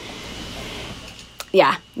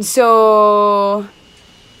 Yeah. So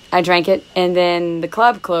I drank it, and then the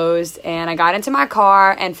club closed, and I got into my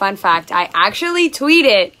car, and fun fact, I actually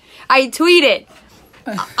tweeted,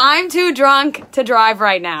 I'm too drunk to drive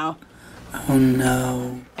right now. Oh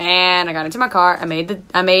no. And I got into my car. I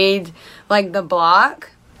made like the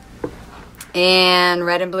block, and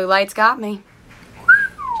red and blue lights got me.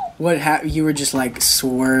 What you were just like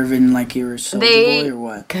swerving like you were a soldier boy or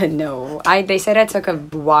what? No. They said I took a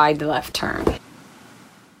wide left turn.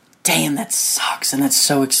 Damn, that sucks, and that's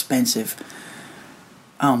so expensive.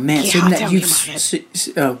 Oh man,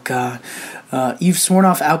 oh god. You've sworn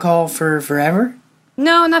off alcohol for forever?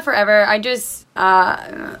 No, not forever. I just,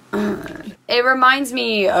 it reminds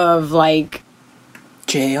me of, like...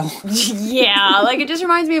 Jail. Yeah, like, it just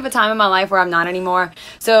reminds me of a time in my life where I'm not anymore.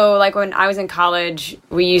 So, like, when I was in college,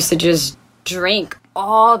 we used to just drink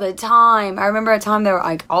all the time. I remember a time that,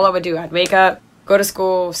 like, all I would do, I'd wake up, go to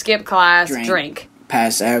school, skip class, drink.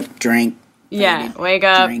 Pass out, drink. Yeah, wake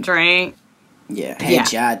up, drink. Yeah,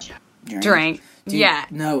 headshot, drink. Dude, yeah.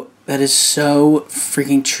 No, that is so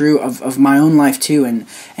freaking true of my own life too, and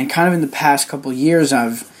kind of in the past couple years, I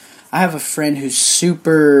have a friend who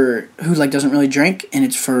like doesn't really drink, and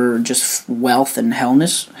it's for just wealth and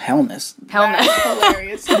hellness. That's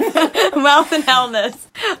hilarious. Wealth and hellness.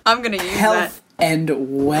 I'm gonna use health that. And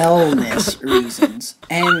wellness reasons,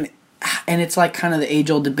 and it's like kind of the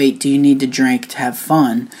age-old debate: do you need to drink to have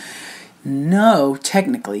fun? No,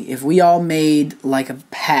 technically, if we all made like a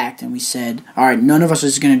pact and we said, all right, none of us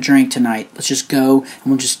is going to drink tonight. Let's just go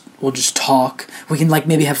and we'll just talk. We can like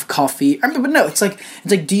maybe have coffee. But no, it's like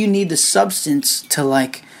do you need the substance to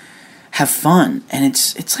like have fun? And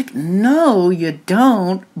it's like no, you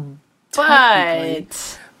don't. But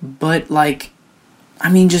like,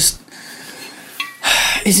 I mean, just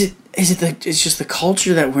it's just the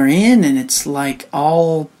culture that we're in, and it's like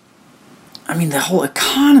all. I mean, the whole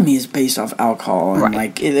economy is based off alcohol, and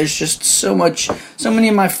like, there's just so many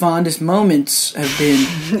of my fondest moments have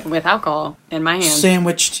been with alcohol in my hand,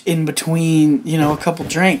 sandwiched in between, a couple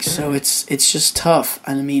drinks. So it's just tough.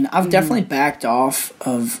 And I mean, I've definitely backed off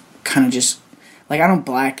of kind of just like I don't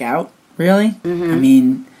black out really. I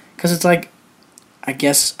mean, because it's like I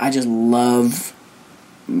guess I just love.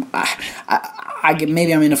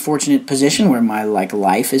 Maybe I'm in a fortunate position where my like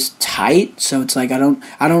life is tight, so it's like I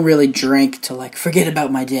don't really drink to like forget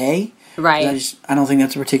about my day. Right. I don't think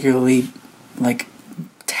that's a particularly like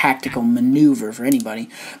tactical maneuver for anybody,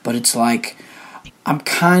 but it's like I've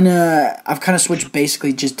kind of switched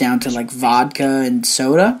basically just down to like vodka and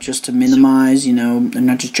soda just to minimize, I'm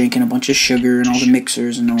not just drinking a bunch of sugar and all the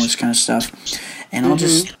mixers and all this kind of stuff. And I'll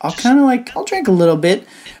drink a little bit.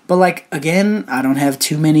 But, like, again, I don't have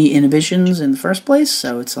too many inhibitions in the first place,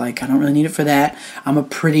 so it's like I don't really need it for that. I'm a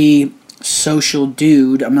pretty social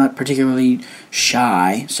dude. I'm not particularly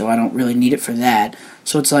shy, so I don't really need it for that.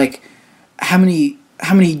 So it's like, how many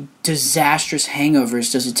disastrous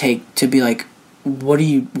hangovers does it take to be like,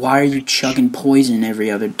 why are you chugging poison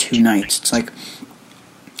every other 2 nights? It's like,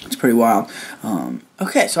 it's pretty wild.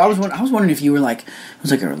 Okay, so I was wondering if you were like, it was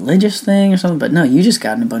like a religious thing or something, but no, you just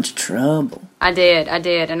got in a bunch of trouble. I did,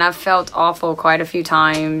 and I've felt awful quite a few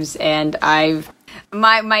times, and my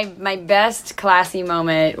best classy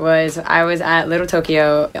moment was I was at Little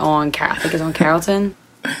Tokyo I think it's on Carrollton.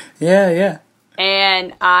 Yeah.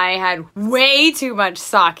 And I had way too much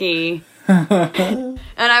sake, and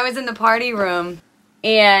I was in the party room.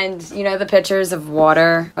 And, the pitchers of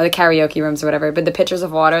water, or the karaoke rooms or whatever, but the pitchers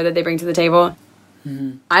of water that they bring to the table,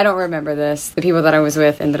 I don't remember this. The people that I was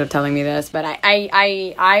with ended up telling me this, but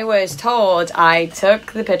I was told I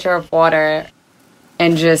took the pitcher of water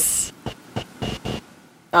and just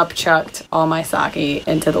upchucked all my sake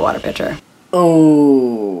into the water pitcher.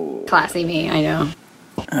 Oh. Classy me, I know.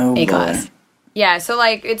 Oh, A-class. Boy. Yeah, so,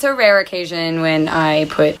 like, it's a rare occasion when I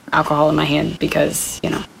put alcohol in my hand because,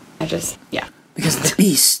 Because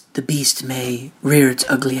the beast may rear its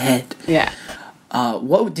ugly head. Yeah.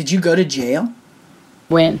 What did you go to jail?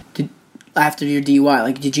 When? After your DUI,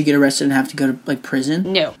 like, did you get arrested and have to go to like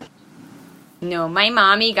prison? No, my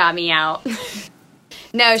mommy got me out.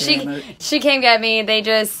 No, she came get me. They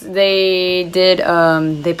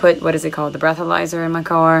put, what is it called, the breathalyzer in my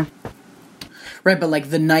car. Right, but like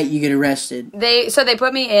the night you get arrested. They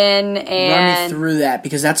put me in and... Run me through that,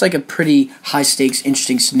 because that's like a pretty high-stakes,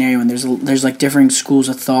 interesting scenario, and there's like differing schools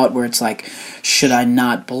of thought where it's like, should I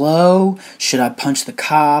not blow? Should I punch the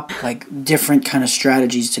cop? Like, different kind of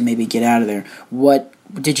strategies to maybe get out of there. What,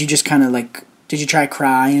 did you just kind of like... Did you try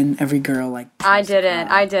crying? Every girl, like... I didn't.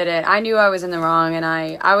 I knew I was in the wrong, and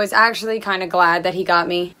I was actually kind of glad that he got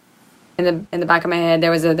me. In the back of my head,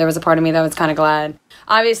 there was a part of me that was kind of glad.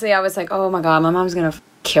 Obviously, I was like, oh my god, my mom's gonna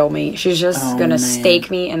kill me. She's just gonna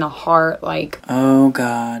stake me in the heart, like... Oh,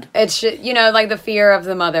 God. It's just, like the fear of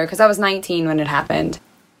the mother, because I was 19 when it happened.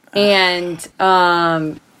 And, so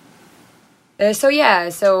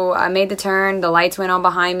I made the turn, the lights went on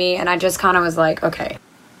behind me, and I just kind of was like, okay,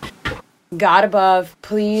 God above,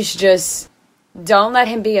 please just... Don't let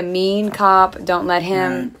him be a mean cop. Don't let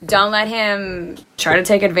him try to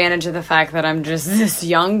take advantage of the fact that I'm just this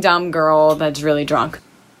young, dumb girl that's really drunk.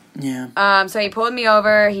 Yeah. So he pulled me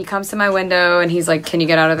over. He comes to my window and he's like, "Can you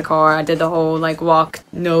get out of the car?" I did the whole like walk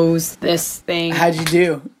nose this thing. How'd you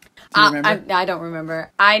do? Do you remember? I don't remember.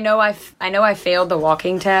 I know I failed the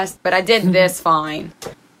walking test, but I did this fine.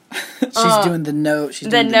 She's doing the nose. She's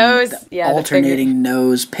the doing nose, the alternating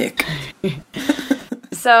nose pick.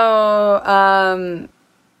 So,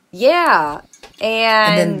 yeah.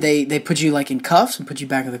 And then they put you like in cuffs and put you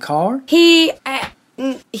back in the car? He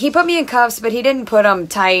put me in cuffs, but he didn't put them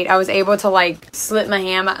tight. I was able to like slip my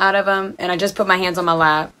hand out of them, and I just put my hands on my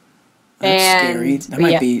lap. That's scary. That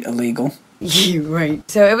might be illegal. You're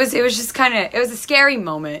right. So it was just kind of, it was a scary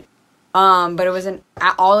moment. But it wasn't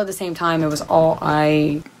all at the same time. It was all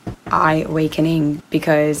eye awakening,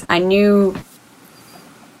 because I knew,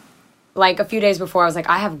 like a few days before, I was like,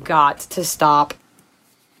 I have got to stop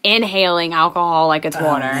inhaling alcohol like it's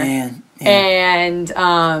water. Man. Yeah.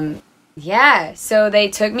 And so they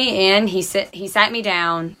took me in. He sat me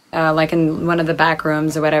down like in one of the back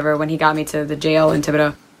rooms or whatever when he got me to the jail in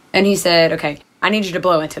Thibodeau, and he said, "Okay, I need you to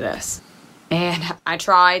blow into this." And I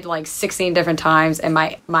tried like 16 different times, and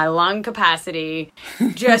my lung capacity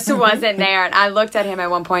just wasn't there. And I looked at him at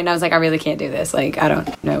one point, and I was like, I really can't do this. Like, I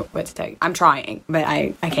don't know what to tell you. I'm trying, but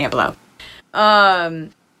I can't blow.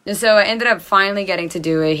 And so I ended up finally getting to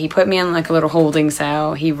do it. He put me in like a little holding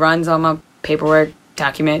cell. He runs all my paperwork,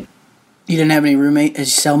 document. You didn't have any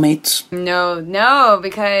cellmates? No,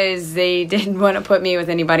 because they didn't want to put me with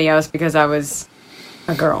anybody else because I was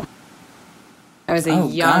a girl. I was a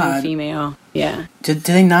young female. Yeah. Did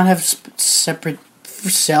they not have separate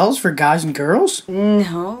cells for guys and girls?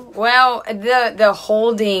 No. Well, the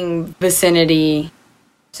holding vicinity.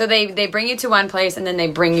 So they bring you to one place, and then they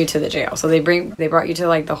bring you to the jail. So they brought you to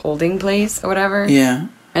like the holding place or whatever. Yeah.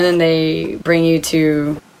 And then they bring you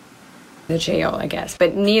to the jail, I guess.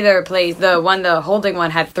 But neither place, the holding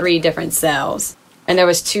one had 3 different cells, and there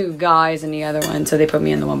was 2 guys in the other one. So they put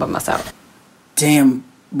me in the one by myself. Damn.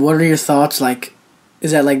 What are your thoughts? Like,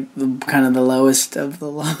 is that like kind of the lowest of the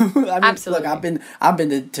low? I mean, Absolutely. Look, I've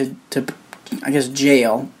been to I guess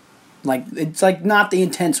jail. Like, it's like not the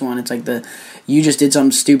intense one. It's like you just did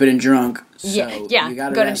something stupid and drunk. So yeah. You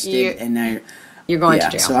got arrested, and now you're going to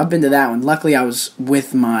jail. So I've been to that one. Luckily, I was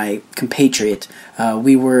with my compatriot.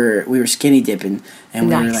 We were skinny dipping, and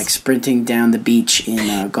we were like sprinting down the beach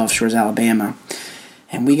in Gulf Shores, Alabama.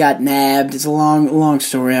 And we got nabbed. It's a long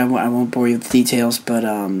story. I won't bore you with the details, but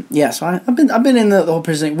so I've been in the whole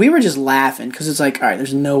prison. We were just laughing because it's like, all right,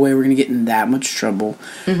 there's no way we're gonna get in that much trouble.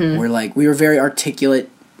 Mm-hmm. We were very articulate.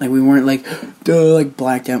 Like, we weren't like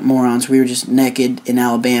blacked out morons. We were just naked in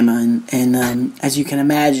Alabama, and as you can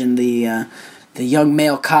imagine, the young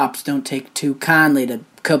male cops don't take too kindly to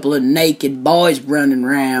a couple of naked boys running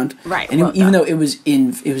around. Right. And even though it was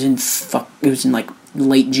in like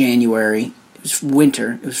late January. It was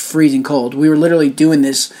winter. It was freezing cold. We were literally doing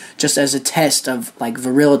this just as a test of like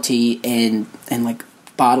virility and like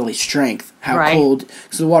bodily strength. How cold,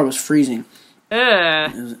 because the water was freezing.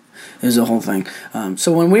 It was a whole thing.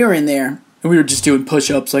 So when we were in there, we were just doing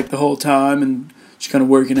push-ups like the whole time and just kind of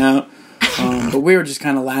working out. But we were just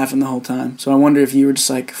kind of laughing the whole time. So I wonder if you were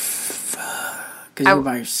just like, because you were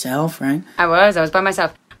by yourself, right? I was by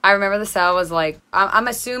myself. I remember the cell was like, I'm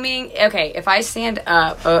assuming, okay, if I stand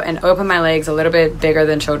up and open my legs a little bit bigger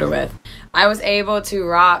than shoulder width, I was able to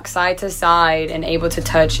rock side to side and able to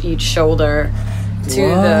touch each shoulder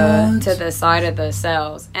to the side of the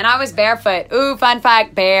cells. And I was barefoot. Ooh, fun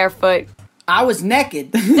fact, barefoot. I was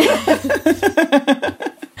naked.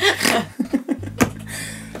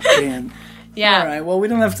 Damn. Yeah. All right. Well, we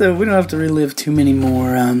don't have to relive too many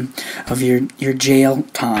more of your jail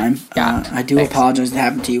time. Yeah. I do apologize that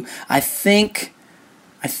happened to you. I think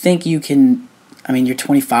you can. I mean, you're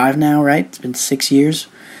 25 now, right? It's been 6 years.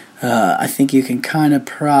 I think you can kind of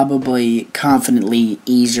probably confidently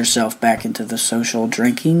ease yourself back into the social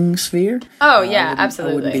drinking sphere. Oh yeah,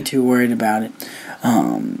 absolutely. I wouldn't be too worried about it.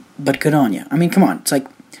 But good on you. I mean, come on. It's like,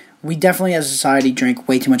 we definitely as a society drink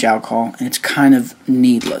way too much alcohol, and it's kind of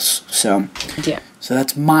needless. So yeah. So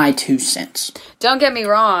that's my 2 cents. Don't get me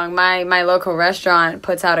wrong. My local restaurant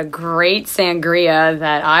puts out a great sangria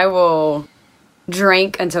that I will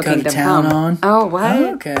drink until Go kingdom to town come. on. Oh, what?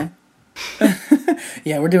 Oh, okay.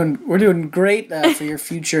 Yeah, we're doing great for your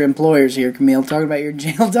future employers here, Camille. Talking about your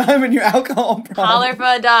jail time and your alcohol problem. Holler for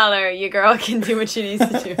 $1. Your girl can do what she needs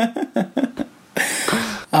to do.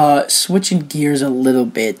 Switching gears a little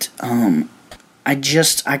bit, I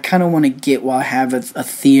kind of want to get, while I have a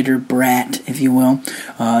theater brat, if you will,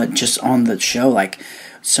 just on the show, like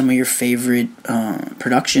some of your favorite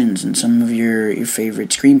productions and some of your favorite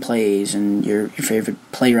screenplays and your favorite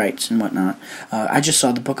playwrights and whatnot. I just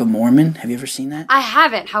saw The Book of Mormon. Have you ever seen that? I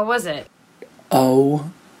haven't. How was it?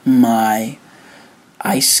 Oh my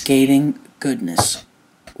ice skating goodness.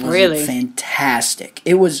 Was really? It fantastic.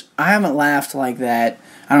 It was. I haven't laughed like that.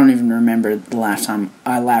 I don't even remember the last time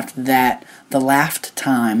I laughed that the laughed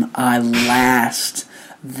time I last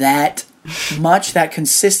that much, that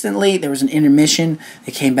consistently. There was an intermission.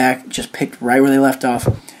 They came back, just picked right where they left off.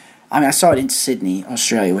 I mean, I saw it in Sydney,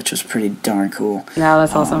 Australia, which was pretty darn cool. Yeah,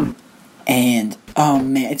 that's awesome. And, oh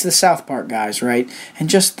man, it's the South Park guys, right? And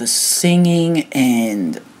just the singing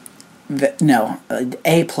and...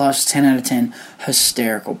 A plus, 10 out of 10,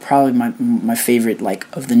 hysterical. Probably my favorite, like,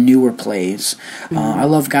 of the newer plays. I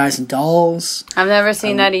love Guys and Dolls. I've never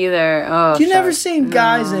seen that either. Oh, You never seen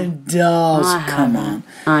Guys and Dolls? Come on.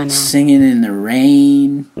 I know. Singing in the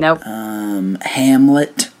Rain. Nope.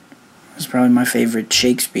 Hamlet is probably my favorite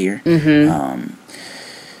Shakespeare. There's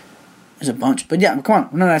a bunch. But yeah, come on.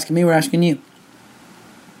 We're not asking me, we're asking you.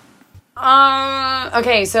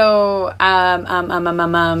 Okay, so,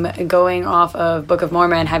 going off of Book of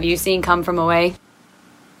Mormon, have you seen Come From Away?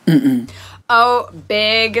 Mm-mm. Oh,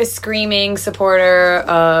 big screaming supporter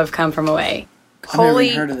of Come From Away. I've never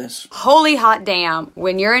even heard of this. Holy hot damn.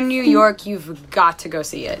 When you're in New York, you've got to go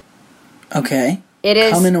see it. Okay. It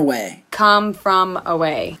is Coming Away. Come From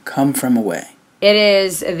Away. Come From Away. It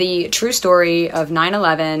is the true story of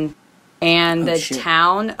 9/11 and the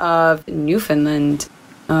town of Newfoundland.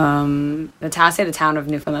 The town of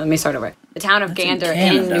Newfoundland. Let me start over. The town of Gander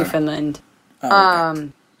in Newfoundland. Okay.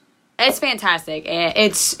 It's fantastic.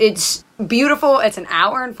 It's beautiful. It's an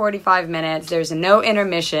hour and 45 minutes. There's no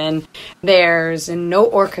intermission. There's no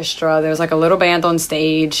orchestra. There's like a little band on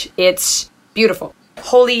stage. It's beautiful.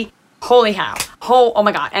 Holy how. Oh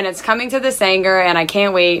my God. And it's coming to the Sanger, and I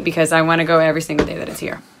can't wait because I want to go every single day that it's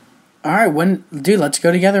here. All right, let's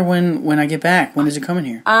go together when I get back. When is it coming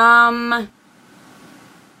here?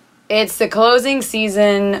 It's the closing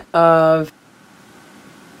season of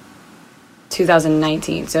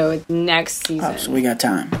 2019, so it's next season. Oh, so we got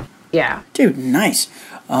time. Yeah. Dude, nice.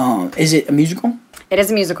 Is it a musical? It is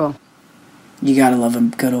a musical. You gotta love a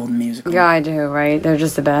good old musical. Yeah, I do, right? They're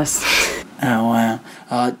just the best. Oh,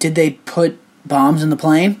 wow. Did they put bombs in the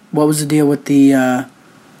plane? What was the deal with the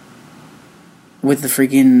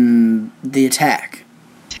attack?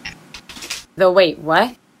 Wait,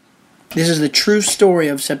 what? This is the true story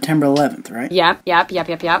of September 11th, right?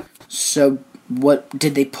 Yep. So, what,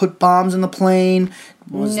 did they put bombs in the plane?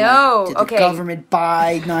 No, did the government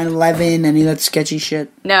buy 9/11? Any of that sketchy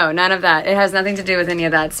shit? No, none of that. It has nothing to do with any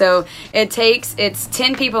of that. So, it's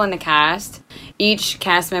 10 people in the cast. Each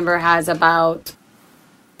cast member has about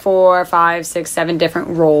 4, 5, 6, 7 different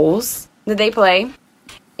roles that they play.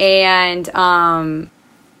 And,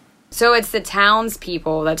 so it's the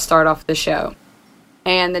townspeople that start off the show.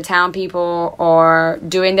 And the town people are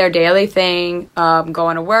doing their daily thing,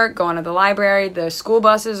 going to work, going to the library. The school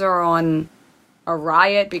buses are on a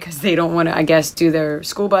riot because they don't want to, I guess, do their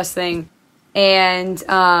school bus thing. And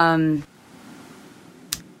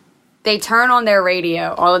they turn on their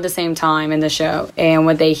radio all at the same time in the show. And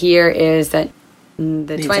what they hear is that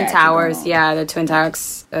the Twin Towers, the Twin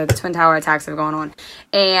Tower attacks have gone on.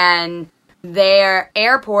 And their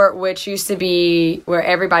airport, which used to be where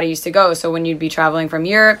everybody used to go. So when you'd be traveling from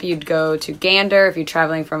Europe, you'd go to Gander. If you're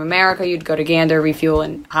traveling from America, you'd go to Gander, refuel,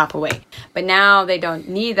 and hop away. But now they don't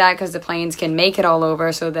need that because the planes can make it all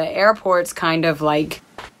over. So the airport's kind of like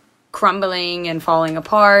crumbling and falling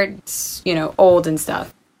apart. It's, old and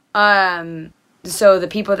stuff. So the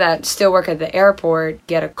people that still work at the airport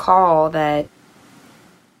get a call that,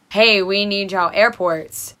 hey, we need y'all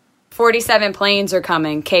airports. 47 planes are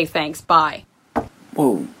coming. Okay, thanks. Bye.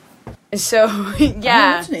 Whoa. So, yeah. Oh,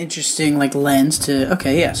 that's an interesting, lens to...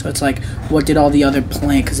 Okay, yeah. So it's like, what did all the other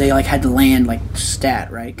planes... Because they, had to land, stat,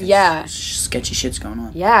 right? Yeah. Sketchy shit's going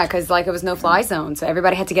on. Yeah, because, it was no-fly zone. So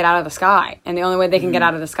everybody had to get out of the sky. And the only way they can get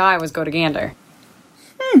out of the sky was go to Gander.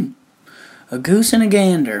 A goose and a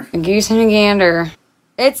gander. A goose and a gander.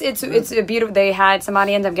 It's a beautiful... They had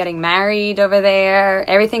somebody end up getting married over there.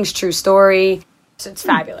 Everything's true story. So it's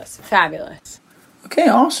fabulous. Fabulous. Okay,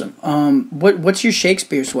 awesome. What's your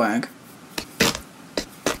Shakespeare swag?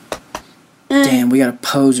 Damn, we got a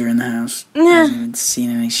poser in the house. I haven't even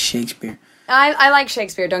seen any Shakespeare. I like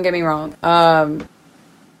Shakespeare, don't get me wrong.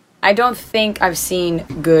 I don't think I've seen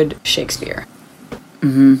good Shakespeare.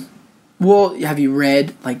 Mm-hmm. Well, have you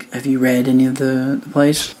read any of the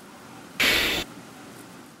plays?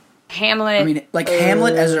 Hamlet. I mean,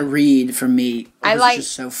 Hamlet as a read for me was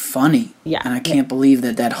just so funny. Yeah. And I can't believe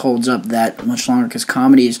that holds up that much longer because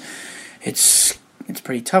comedies, it's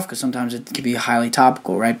pretty tough because sometimes it can be highly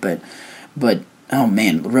topical, right? But oh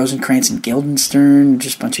man, Rosencrantz and Guildenstern,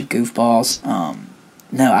 just a bunch of goofballs.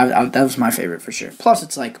 No, that was my favorite for sure. Plus,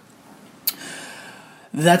 it's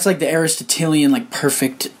that's the Aristotelian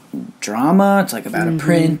perfect drama. It's about a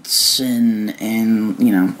prince and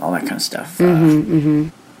all that kind of stuff.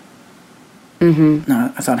 Mm-hmm.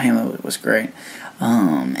 No, I thought Hamlet was great.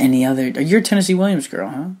 Any other? You're a Tennessee Williams girl,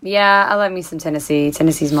 huh? Yeah, I love me some Tennessee.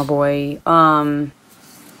 Tennessee's my boy. But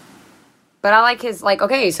I like his, like,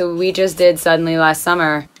 okay, so we just did Suddenly last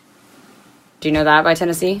summer. Do you know that by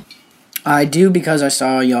Tennessee? I do, because I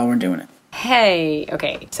saw y'all were doing it. Hey,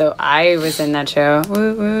 okay, so I was in that show.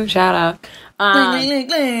 Woo, woo, shout out.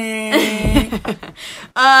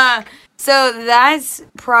 So that's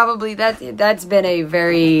probably, that's been a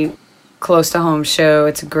very close to home show.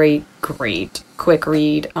 It's a great quick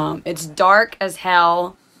read. It's dark as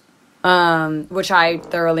hell, which I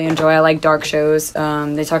thoroughly enjoy. I like dark shows.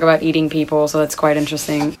 They talk about eating people, so that's quite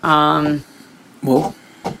interesting. Whoa.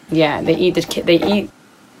 Yeah, the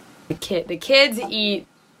kids eat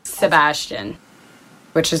Sebastian,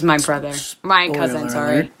 which is my brother, my cousin.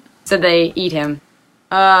 Sorry, so they eat him.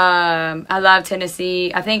 I love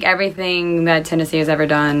Tennessee. I think everything that Tennessee has ever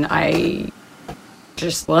done, I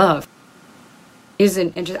just love.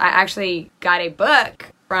 I actually got a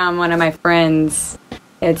book from one of my friends.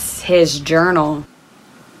 It's his journal.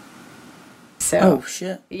 So, oh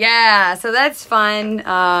shit. Yeah, so that's fun.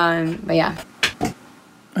 But yeah.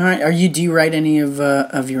 All right. Do you write any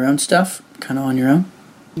of your own stuff, kind of on your own?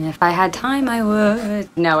 If I had time, I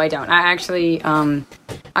would. No, I don't. I actually, I'm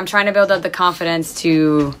trying to build up the confidence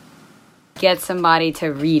to get somebody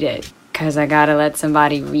to read it, because I gotta let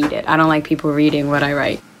somebody read it. I don't like people reading what I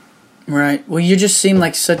write. Right. Well, you just seem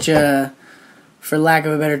like such a, for lack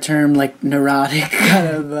of a better term, like neurotic, kind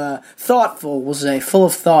of thoughtful, we'll say, full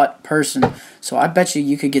of thought person. So I bet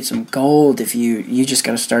you could get some gold if you just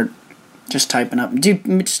gotta start just typing up.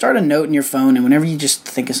 Dude, start a note in your phone, and whenever you just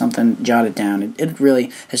think of something, jot it down. It really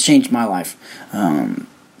has changed my life.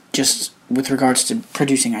 Just with regards to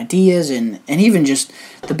producing ideas, and even just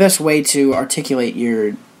the best way to articulate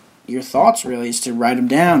your thoughts, really, is to write them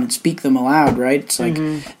down and speak them aloud, right? It's like,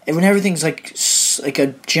 when everything's like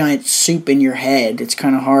a giant soup in your head, it's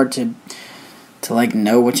kind of hard to like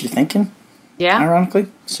know what you're thinking. Yeah. Ironically.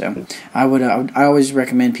 So I always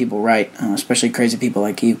recommend people write, especially crazy people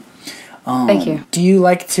like you. Thank you. Do you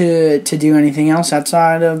like to do anything else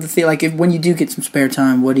outside of the theater? Like, when you do get some spare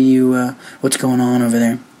time, what do you what's going on over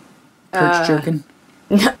there? Perch jerking?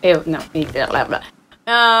 No.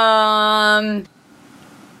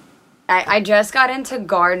 I just got into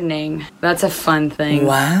gardening. That's a fun thing.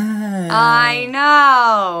 Wow. I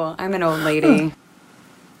know. I'm an old lady.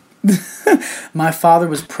 My father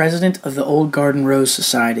was president of the Old Garden Rose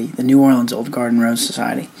Society, the New Orleans Old Garden Rose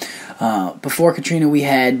Society. Before Katrina, we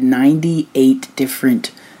had 98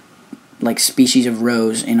 different species of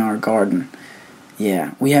rose in our garden.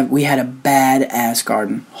 Yeah, we had a badass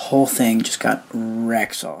garden. Whole thing just got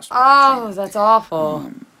wreck sauce. Oh, that's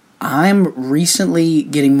awful. I'm recently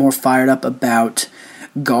getting more fired up about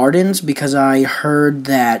gardens, because I heard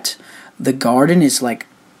that the garden is like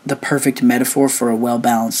the perfect metaphor for a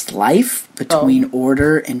well-balanced life between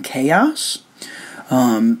order and chaos.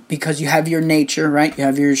 Because you have your nature, right? You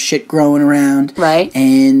have your shit growing around. Right.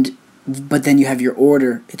 But then you have your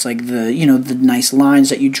order. It's like the nice lines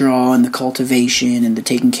that you draw, and the cultivation and the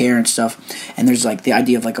taking care and stuff. And there's like the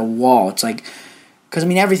idea of like a wall. It's like, because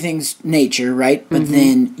everything's nature, right? But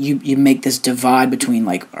then you make this divide between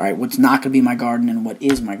like, all right, what's not going to be my garden and what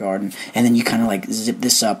is my garden. And then you kind of like zip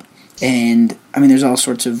this up. And there's all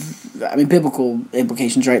sorts of biblical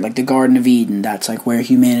implications, right? Like the Garden of Eden, that's like where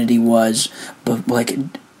humanity was,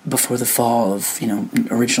 before the fall of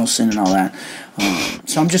original sin and all that.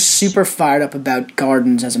 So I'm just super fired up about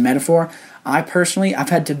gardens as a metaphor. I've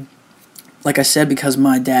had to, like I said, because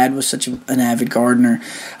my dad was such an avid gardener,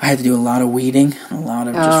 I had to do a lot of weeding, a lot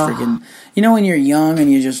of just freaking. When you're young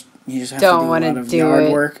and you just have to do a lot of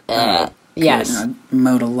yard work. Yes. I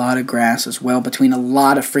mowed a lot of grass as well, between a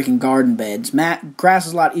lot of freaking garden beds. Grass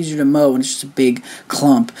is a lot easier to mow when it's just a big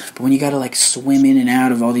clump. But when you gotta like swim in and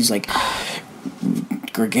out of all these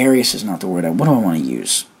gregarious is not the word. What do I want to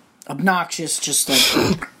use? Obnoxious, just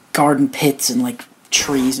like garden pits and like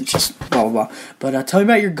trees and just blah blah blah. But tell me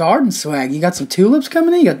about your garden swag. You got some tulips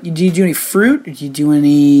coming in? Do you do any fruit? Do you do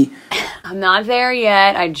any? I'm not there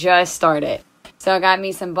yet. I just started. So I got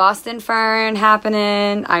me some Boston fern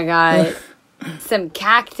happening. I got some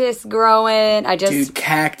cactus growing. Dude,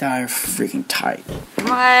 cacti are freaking tight.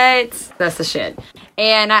 What? That's the shit.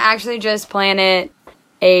 And I actually just planted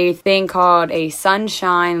a thing called a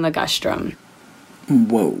sunshine ligustrum.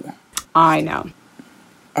 Whoa. I know.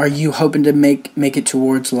 Are you hoping to make it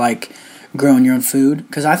towards like growing your own food?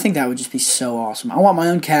 Because I think that would just be so awesome. I want my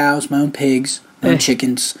own cows, my own pigs, my own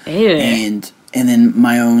chickens, and then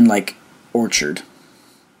my own like orchard.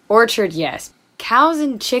 Orchard, yes. Cows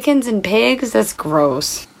and chickens and pigs, that's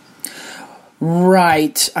gross.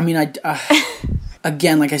 Right. I mean,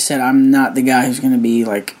 again, like I said, I'm not the guy who's going to be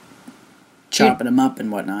like chopping them up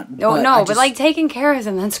and whatnot. But like taking care of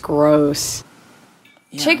them, that's gross.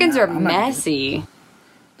 Yeah, Chickens are I'm not messy.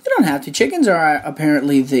 They don't have to. Chickens are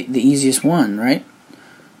apparently the easiest one, right?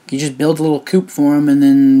 You just build a little coop for them, and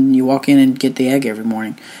then you walk in and get the egg every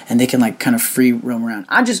morning, and they can like kind of free roam around.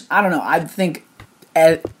 I don't know. I think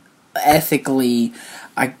ethically,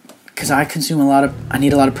 because I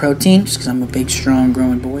need a lot of protein, just because I'm a big, strong,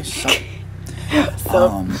 growing boy.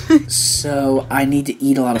 So I need to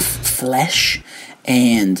eat a lot of flesh,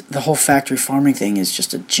 and the whole factory farming thing is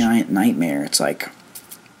just a giant nightmare. It's like,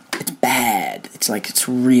 it's bad. It's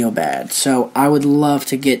real bad. So I would love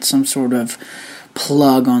to get some sort of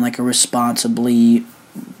plug on like a responsibly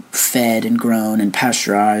fed and grown and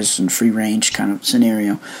pasteurized and free range kind of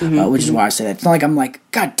scenario, which is why I say that. It's not like I'm like,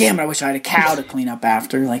 God damn it, I wish I had a cow to clean up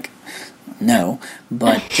after. Like, no,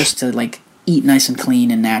 but just to like eat nice and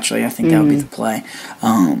clean and naturally, I think that would be the play.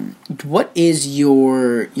 What is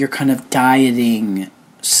your kind of dieting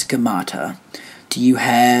schemata? Do you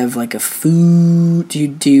have like a food? Do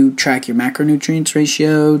you track your macronutrients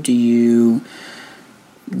ratio?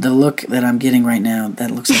 The look that I'm getting right now, that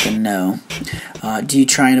looks like a no. Do you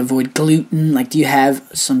try and avoid gluten? Like, do you have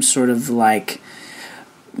some sort of like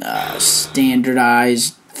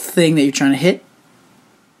standardized thing that you're trying to hit?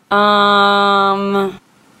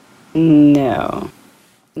 No.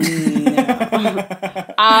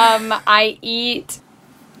 I eat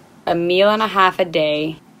a meal and a half a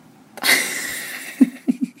day.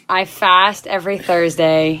 I fast every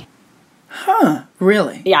Thursday. Huh?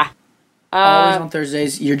 Really? Yeah. Always on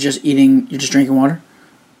Thursdays, you're just drinking water?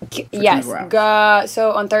 Yes.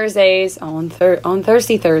 So on Thursdays, on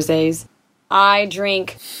Thirsty Thursdays, I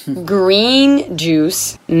drink green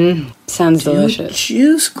juice. Sounds delicious.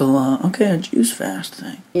 Okay, a juice fast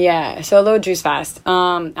thing. Yeah, so a little juice fast.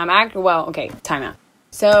 Time out.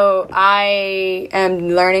 So I am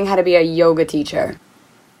learning how to be a yoga teacher.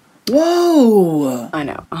 Whoa! I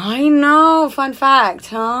know. Fun fact,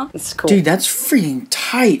 huh? It's cool. Dude, that's freaking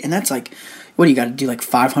tight. And that's like, what do you got to do, like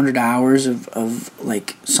 500 hours of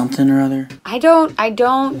like something or other? I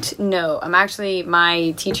don't know.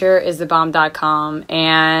 My teacher is thebomb.com,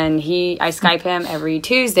 and I Skype him every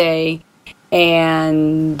Tuesday,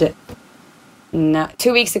 and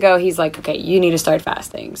 2 weeks ago he's like, okay, you need to start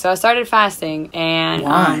fasting. So I started fasting, and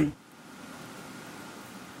why?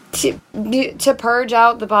 To purge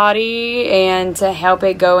out the body and to help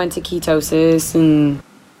it go into ketosis and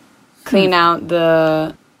clean out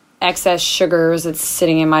the excess sugars that's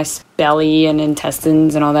sitting in my belly and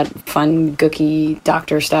intestines and all that fun gooky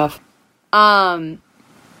doctor stuff.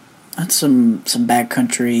 That's some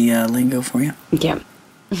backcountry lingo for you. Yeah.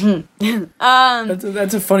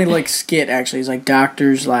 That's a funny like skit actually. It's like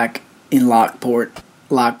doctors like in Lockport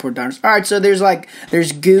doctors. All right, so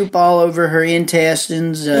there's goop all over her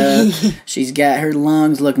intestines. She's got her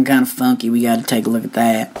lungs looking kind of funky. We got to take a look at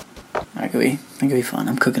that. That could be fun.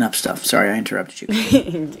 I'm cooking up stuff. Sorry, I interrupted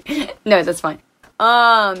you. No, that's fine.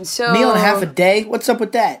 So meal and a half a day. What's up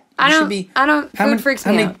with that? Food freaks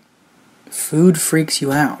me out. Food freaks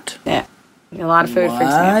you out. Yeah, a lot of food freaks me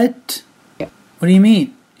out. What? Yeah. What do you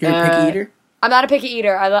mean? You're a picky eater? I'm not a picky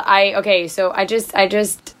eater. I don't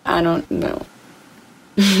know.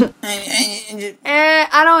 I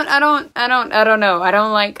don't know. I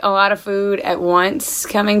don't like a lot of food at once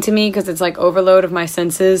coming to me because it's like overload of my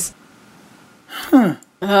senses. Huh.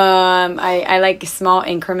 I like small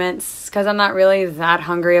increments because I'm not really that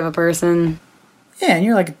hungry of a person. Yeah, and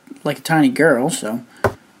you're like a tiny girl, so.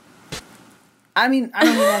 I mean, I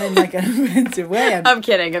don't mean that in like an offensive way. I'm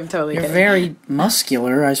kidding. I'm totally kidding. You're very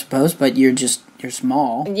muscular, I suppose, but you're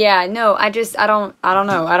small. Yeah, no, I don't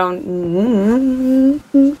know.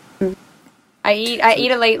 I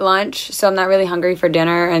eat a late lunch, so I'm not really hungry for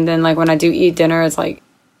dinner. And then, like, when I do eat dinner, it's like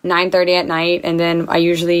 9:30 at night. And then I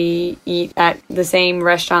usually eat at the same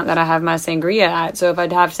restaurant that I have my sangria at. So if I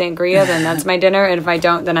have sangria, then that's my dinner. And if I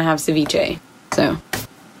don't, then I have ceviche. So.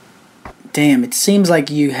 Damn, it seems like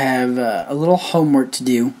you have a little homework to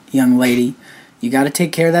do, young lady. You got to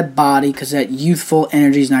take care of that body because that youthful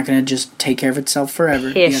energy is not going to just take care of itself forever.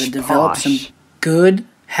 You got to develop some good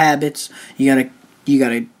habits. You got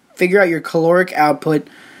to figure out your caloric output,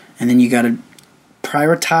 and then you got to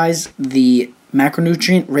prioritize the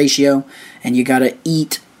macronutrient ratio, and you got to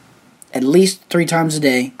eat at least 3 times a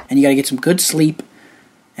day, and you got to get some good sleep.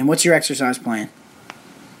 And what's your exercise plan?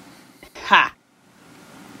 Ha.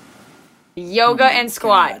 Yoga and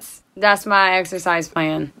squats. God. That's my exercise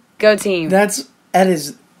plan. Go team. That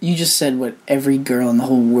is. You just said what every girl in the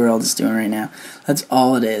whole world is doing right now. That's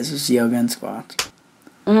all it is yoga and squats.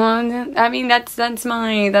 I mean, that's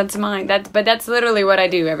mine. But that's literally what I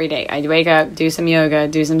do every day. I wake up, do some yoga,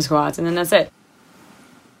 do some squats, and then that's it.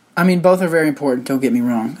 I mean, both are very important. Don't get me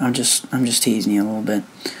wrong. I'm just teasing you a little bit.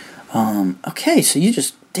 Okay, so you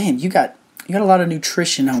got a lot of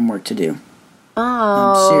nutrition homework to do.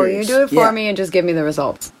 Oh, you do it for me and just give me the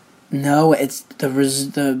results. No, it's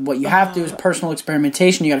what you have to do is personal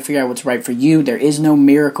experimentation. You got to figure out what's right for you. There is no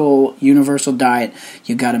miracle universal diet.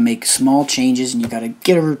 You got to make small changes, and you got to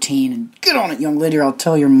get a routine and get on it, young lady, or I'll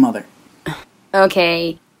tell your mother.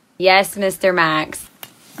 Okay. Yes, Mr. Max.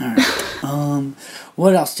 All right.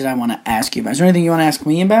 What else did I want to ask you about? Is there anything you want to ask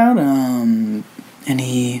me about?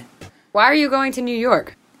 Why are you going to New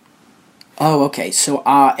York? Oh, okay. So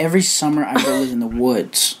every summer I go live in the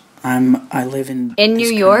woods. I live in New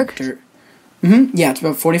York. Yeah, it's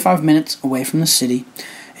about 45 minutes away from the city.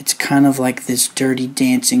 It's kind of like this Dirty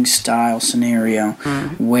Dancing style scenario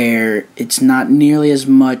where it's not nearly as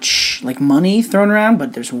much like money thrown around,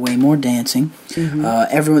 but there's way more dancing.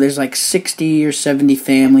 Everyone, there's like 60 or 70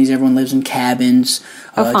 families. Everyone lives in cabins.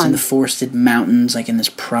 It's in the forested mountains, like in this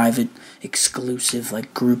private, exclusive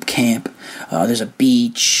like group camp. There's a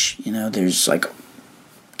beach. There's like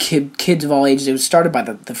kids of all ages. It was started by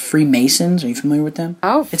the Freemasons. Are you familiar with them?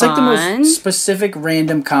 Oh, fun. It's like the most specific,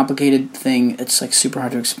 random, complicated thing. It's like super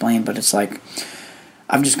hard to explain, but it's like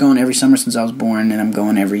I'm just going every summer since I was born, and I'm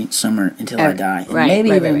going every summer until I die. And maybe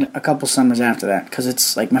even a couple summers after that, because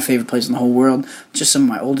it's like my favorite place in the whole world. Just some of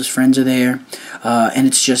my oldest friends are there, and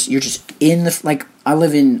it's just you're just in the like I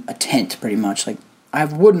live in a tent pretty much. Like I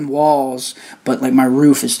have wooden walls, but like my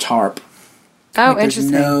roof is tarp. Oh, like,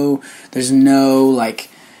 interesting. There's no like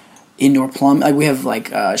indoor plumbing. Like we have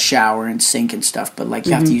like a shower and sink and stuff, but like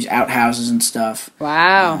you have to use outhouses and stuff.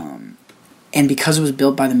 Wow. And because it was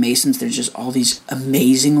built by the Masons, there's just all these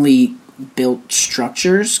amazingly built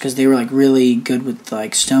structures because they were like really good with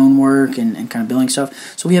like stonework and kind of building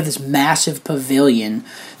stuff. So we have this massive pavilion.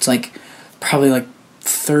 It's like probably like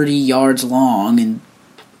 30 yards long and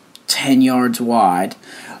 10 yards wide.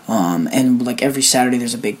 And like every Saturday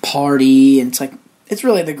there's a big party, and it's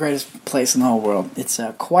really the greatest place in the whole world. It's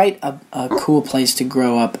quite a cool place to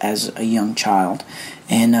grow up as a young child.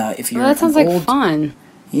 And if you're that sounds like fun.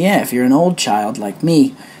 Yeah, if you're an old child like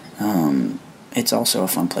me, it's also a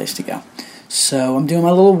fun place to go. So I'm doing my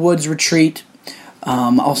little woods retreat.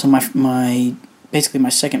 Also, my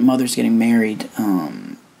second mother's getting married.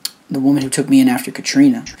 The woman who took me in after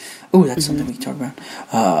Katrina. Ooh, that's something we can talk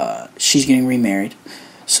about. She's getting remarried.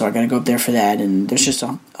 So I got to go up there for that. And there's just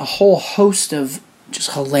a whole host of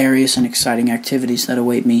just hilarious and exciting activities that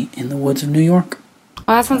await me in the woods of New York.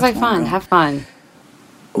 Oh, that sounds like fun. Have fun.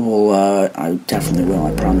 Well, I definitely will.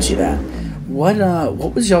 I promise you that.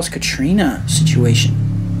 What was y'all's Katrina situation?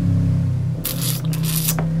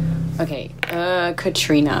 Okay,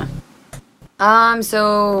 Katrina.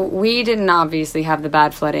 So we didn't obviously have the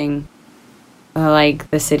bad flooding, like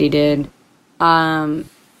the city did.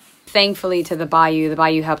 Thankfully to the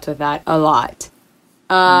bayou helped with that a lot.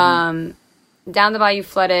 Down the bayou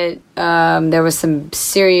flooded. There was some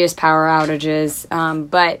serious power outages.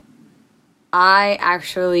 But I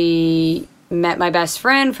actually met my best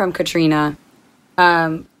friend from Katrina.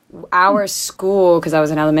 Our school, because I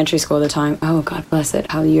was in elementary school at the time. Oh, God bless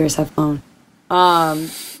it. How the years have flown.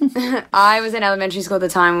 I was in elementary school at the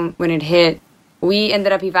time when it hit. We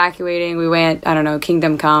ended up evacuating. We went,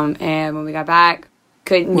 Kingdom Come. And when we got back,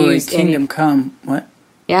 couldn't use Kingdom Come? What?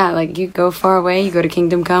 Yeah, like you go far away, you go to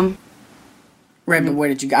Kingdom Come. Right, but where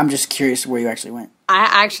did you go? I'm just curious where you actually went. I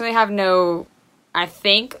actually have I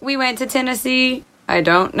think we went to Tennessee. I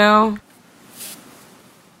don't know.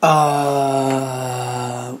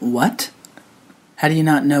 What? How do you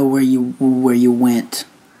not know where you went?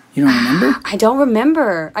 You don't remember? I don't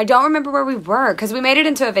remember. I don't remember where we were because we made it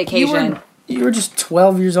into a vacation. You were just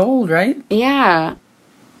 12 years old, right? Yeah.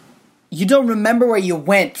 You don't remember where you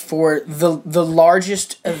went for the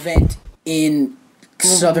largest event in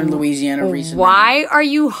southern Louisiana recently. Why are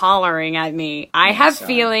you hollering at me? I have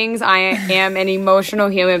feelings. I am an emotional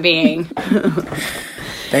human being.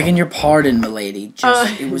 Begging your pardon, milady.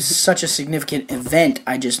 It was such a significant event.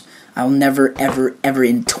 I'll never, ever, ever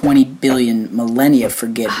in 20 billion millennia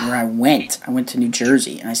forget where I went. I went to New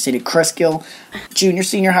Jersey, and I stayed at Cresskill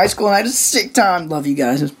Senior High School, and I had a sick time. Love you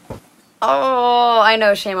guys. Oh, I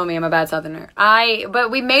know. Shame on me. I'm a bad Southerner.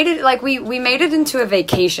 But we made it, we made it into a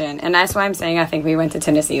vacation, and that's why I'm saying I think we went to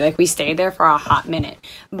Tennessee. Like, we stayed there for a hot minute.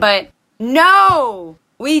 But, no!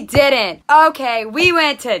 we didn't. Okay, we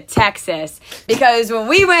went to Texas. Because when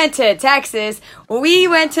we went to Texas, we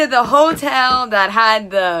went to the hotel that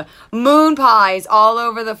had the moon pies all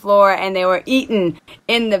over the floor, and they were eaten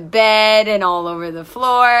in the bed and all over the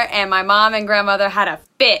floor. And my mom and grandmother had a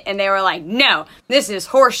fit, and they were like, no, this is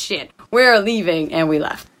horse shit. We're leaving. And we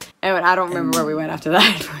left. And I don't remember where we went after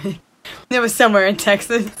that. But it was somewhere in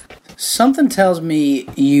Texas. Something tells me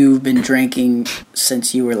you've been drinking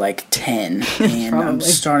since you were like 10, and I'm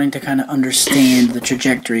starting to kind of understand the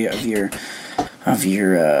trajectory of your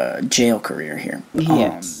jail career here.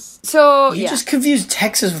 Yes. So you just confused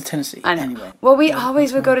Texas with Tennessee. I know. Anyway. Well, we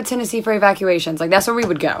always would go to Tennessee for evacuations. Like, that's where we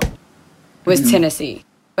would go. Was Tennessee.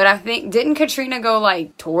 But I think, didn't Katrina go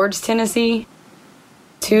like towards Tennessee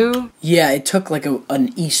too? Yeah, it took like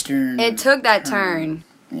an eastern. It took that turn.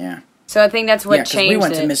 Yeah. So I think that's what changed we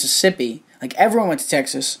went to Mississippi. Like, everyone went to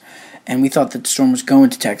Texas, and we thought that the storm was going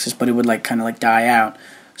to Texas, but it would, like, kind of, like, die out.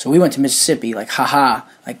 So we went to Mississippi, like, haha,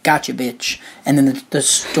 like, gotcha, bitch. And then the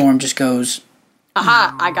storm just goes...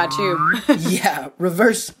 Aha, I got you. Yeah,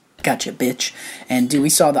 reverse gotcha, bitch. And, dude, we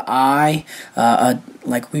saw the eye.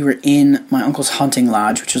 Like, we were in my uncle's hunting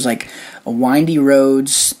lodge, which was, like, a windy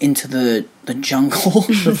roads into the jungle,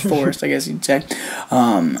 the forest, I guess you'd say.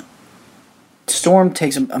 Storm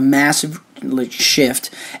takes a massive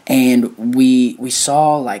shift, and we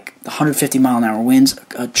saw like 150 mile an hour winds.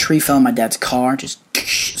 A tree fell in my dad's car, just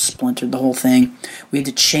splintered the whole thing. We had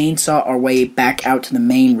to chainsaw our way back out to the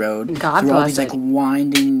main road through all these like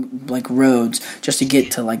winding like roads just to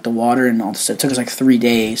get to like the water and all this stuff. It took us like 3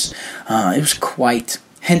 days. It was quite.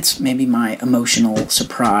 Hence, maybe my emotional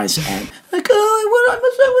surprise at like, oh, I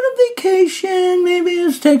went on vacation. Maybe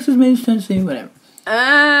it's Texas, maybe it's Tennessee, whatever.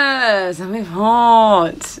 Something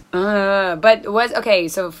hot. But was okay.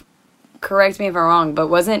 So, correct me if I'm wrong. But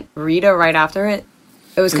wasn't Rita right after it?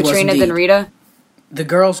 It was Katrina, then Rita. The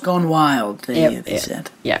Girls Gone Wild. They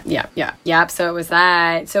said. Yeah. So it was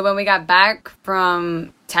that. So when we got back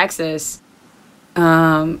from Texas,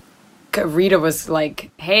 Rita was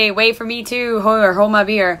like, "Hey, wait for me too. Hold my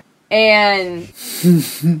beer." And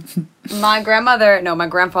my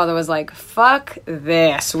grandfather was like, "Fuck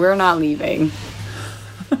this. We're not leaving."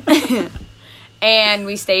 And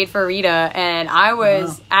we stayed for Rita, and I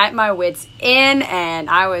was at my wit's end, and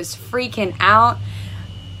I was freaking out.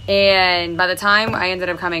 And by the time I ended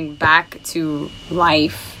up coming back to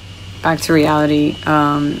life, back to reality,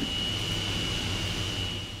 I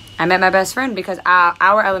met my best friend because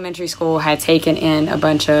our elementary school had taken in a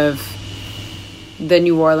bunch of the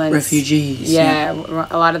New Orleans refugees. Yeah,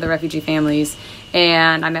 a lot of the refugee families.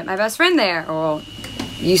 And I met my best friend there. Well,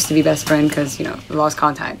 used to be best friend because, we lost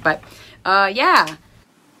contact. But, yeah.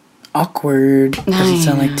 Awkward. Doesn't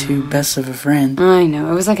sound like two best of a friend. I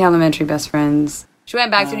know. It was like elementary best friends. She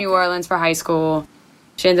went back to New Orleans for high school.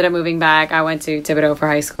 She ended up moving back. I went to Thibodeau for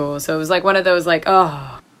high school. So it was like one of those like,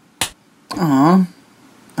 oh. Aw.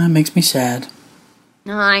 That makes me sad.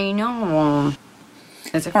 I know.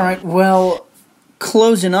 That's okay. All right, well,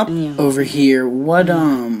 closing up over here, what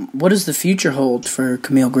does the future hold for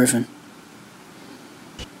Camille Griffin?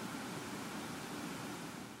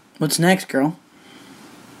 What's next, girl?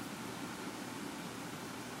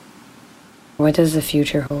 What does the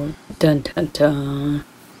future hold? Dun dun dun.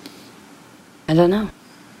 I don't know.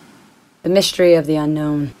 The mystery of the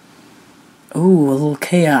unknown. Ooh, a little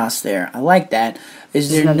chaos there. I like that.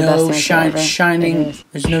 Is there no shining?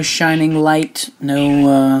 There's no shining light.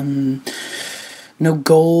 No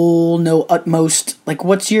goal. No utmost. Like,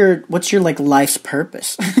 what's your like life's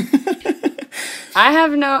purpose? I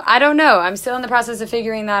don't know. I'm still in the process of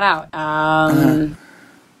figuring that out. I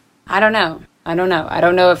don't know. I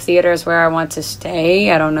don't know if theater is where I want to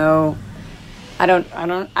stay. I don't know. I don't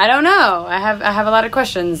know. I have a lot of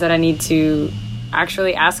questions that I need to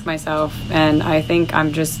actually ask myself, and I think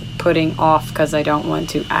I'm just putting off because I don't want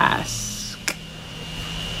to ask.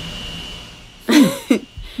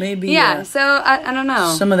 Maybe. Yeah. So I don't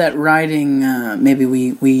know. Some of that writing, maybe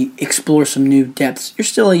we explore some new depths. You're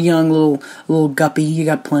still a young little guppy. You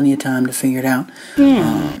got plenty of time to figure it out.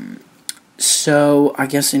 Yeah. So I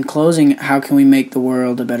guess in closing, how can we make the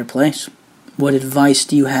world a better place? What advice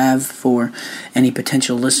do you have for any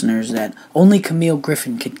potential listeners that only Camille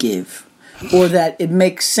Griffin could give? Or that it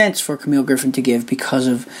makes sense for Camille Griffin to give because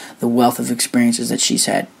of the wealth of experiences that she's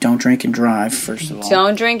had. Don't drink and drive, first of all.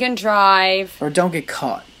 Don't drink and drive. Or don't get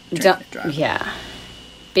caught. Yeah.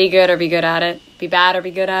 Be good or be good at it. Be bad or be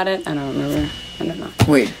good at it. I don't remember. I don't know.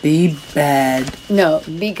 Wait, be bad. No,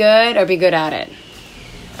 be good or be good at it.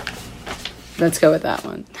 Let's go with that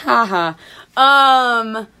one. Haha.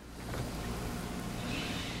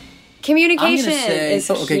 Communication is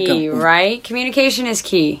key, right? Communication is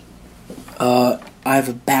key. I have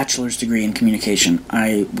a bachelor's degree in communication.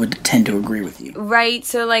 I would tend to agree with you. Right,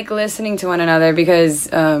 so like listening to one another, because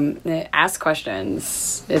ask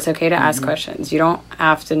questions. It's okay to ask questions. You don't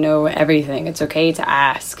have to know everything. It's okay to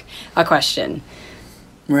ask a question.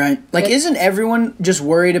 Right. Like, isn't everyone just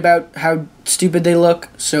worried about how stupid they look?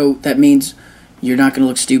 So that means you're not going to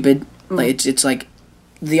look stupid? Like, it's like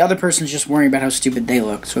the other person's just worrying about how stupid they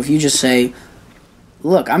look. So if you just say,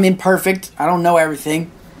 look, I'm imperfect. I don't know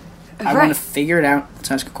everything. I want to figure it out. Let's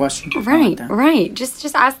ask a question. Right, right.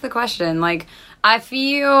 Just ask the question. Like, I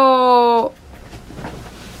feel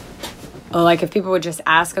like if people would just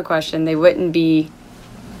ask a question, they wouldn't be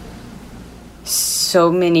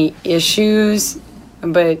so many issues.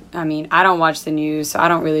 But, I mean, I don't watch the news, so I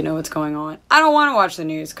don't really know what's going on. I don't want to watch the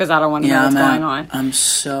news because I don't want to know what's going on. I'm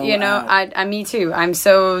so You know, out. me too. I'm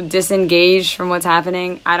so disengaged from what's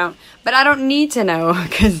happening. But I don't need to know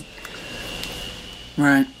because...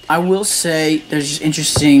 Right. I will say there's just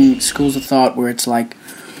interesting schools of thought where it's like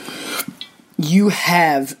you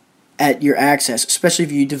have at your access, especially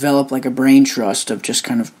if you develop like a brain trust of just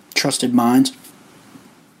kind of trusted minds,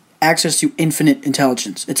 access to infinite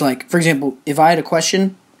intelligence. It's like, for example, if I had a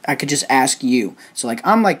question, I could just ask you. So like,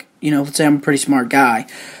 I'm like, let's say I'm a pretty smart guy.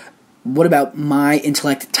 What about my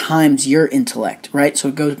intellect times your intellect, right? So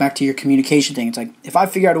it goes back to your communication thing. It's like, if I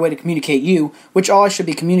figure out a way to communicate you, which all I should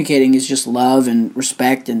be communicating is just love and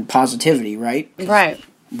respect and positivity, right? Right.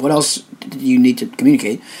 What else do you need to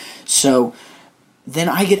communicate? So then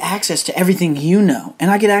I get access to everything you know. And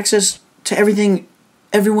I get access to everything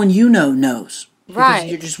everyone you know knows. Right. Because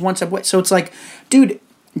you're just one step away. So it's like, dude,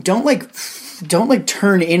 don't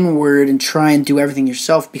turn inward and try and do everything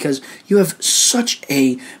yourself, because you have such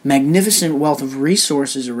a magnificent wealth of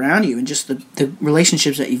resources around you and just the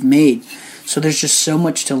relationships that you've made. So there's just so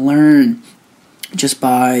much to learn just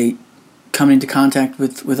by coming into contact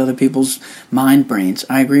with other people's mind brains.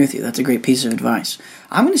 I agree with you. That's a great piece of advice.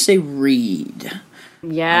 I'm going to say read.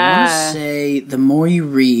 Yeah. I want to say the more you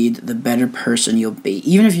read, the better person you'll be.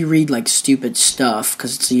 Even if you read like stupid stuff,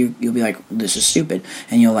 because you'll be like, this is stupid,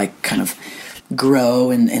 and you'll like kind of grow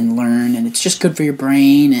and learn, and it's just good for your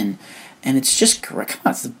brain, and it's just correct. Come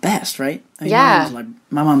on, it's the best, right? I mean, yeah.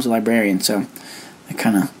 My mom's a librarian, so that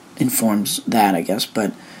kind of informs that, I guess.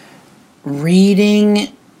 But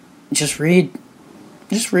reading, just read.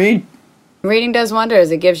 Reading does wonders.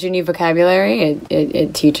 It gives you new vocabulary.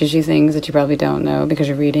 It teaches you things that you probably don't know because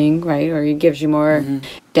you're reading, right? Or it gives you more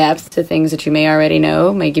depth to things that you may already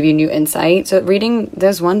know, may give you new insight. So reading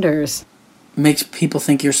does wonders. Makes people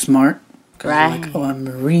think you're smart. Right. Like, oh, I'm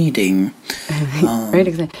reading.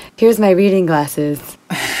 Right. Here's my reading glasses.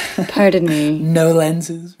 Pardon me. No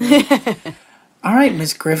lenses. All right,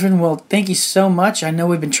 Miss Griffin. Well, thank you so much. I know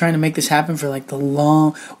we've been trying to make this happen for like for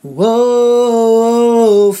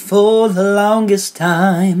the longest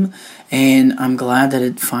time, and I'm glad that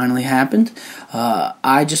it finally happened.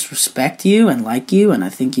 I just respect you and like you, and I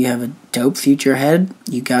think you have a dope future ahead.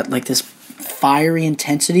 You got like this fiery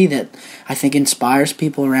intensity that I think inspires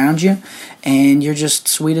people around you, and you're just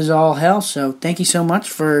sweet as all hell. So thank you so much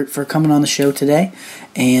for coming on the show today,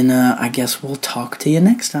 and I guess we'll talk to you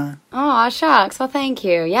next time. Oh, shucks. Well, thank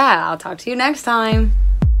you. Yeah, I'll talk to you next time.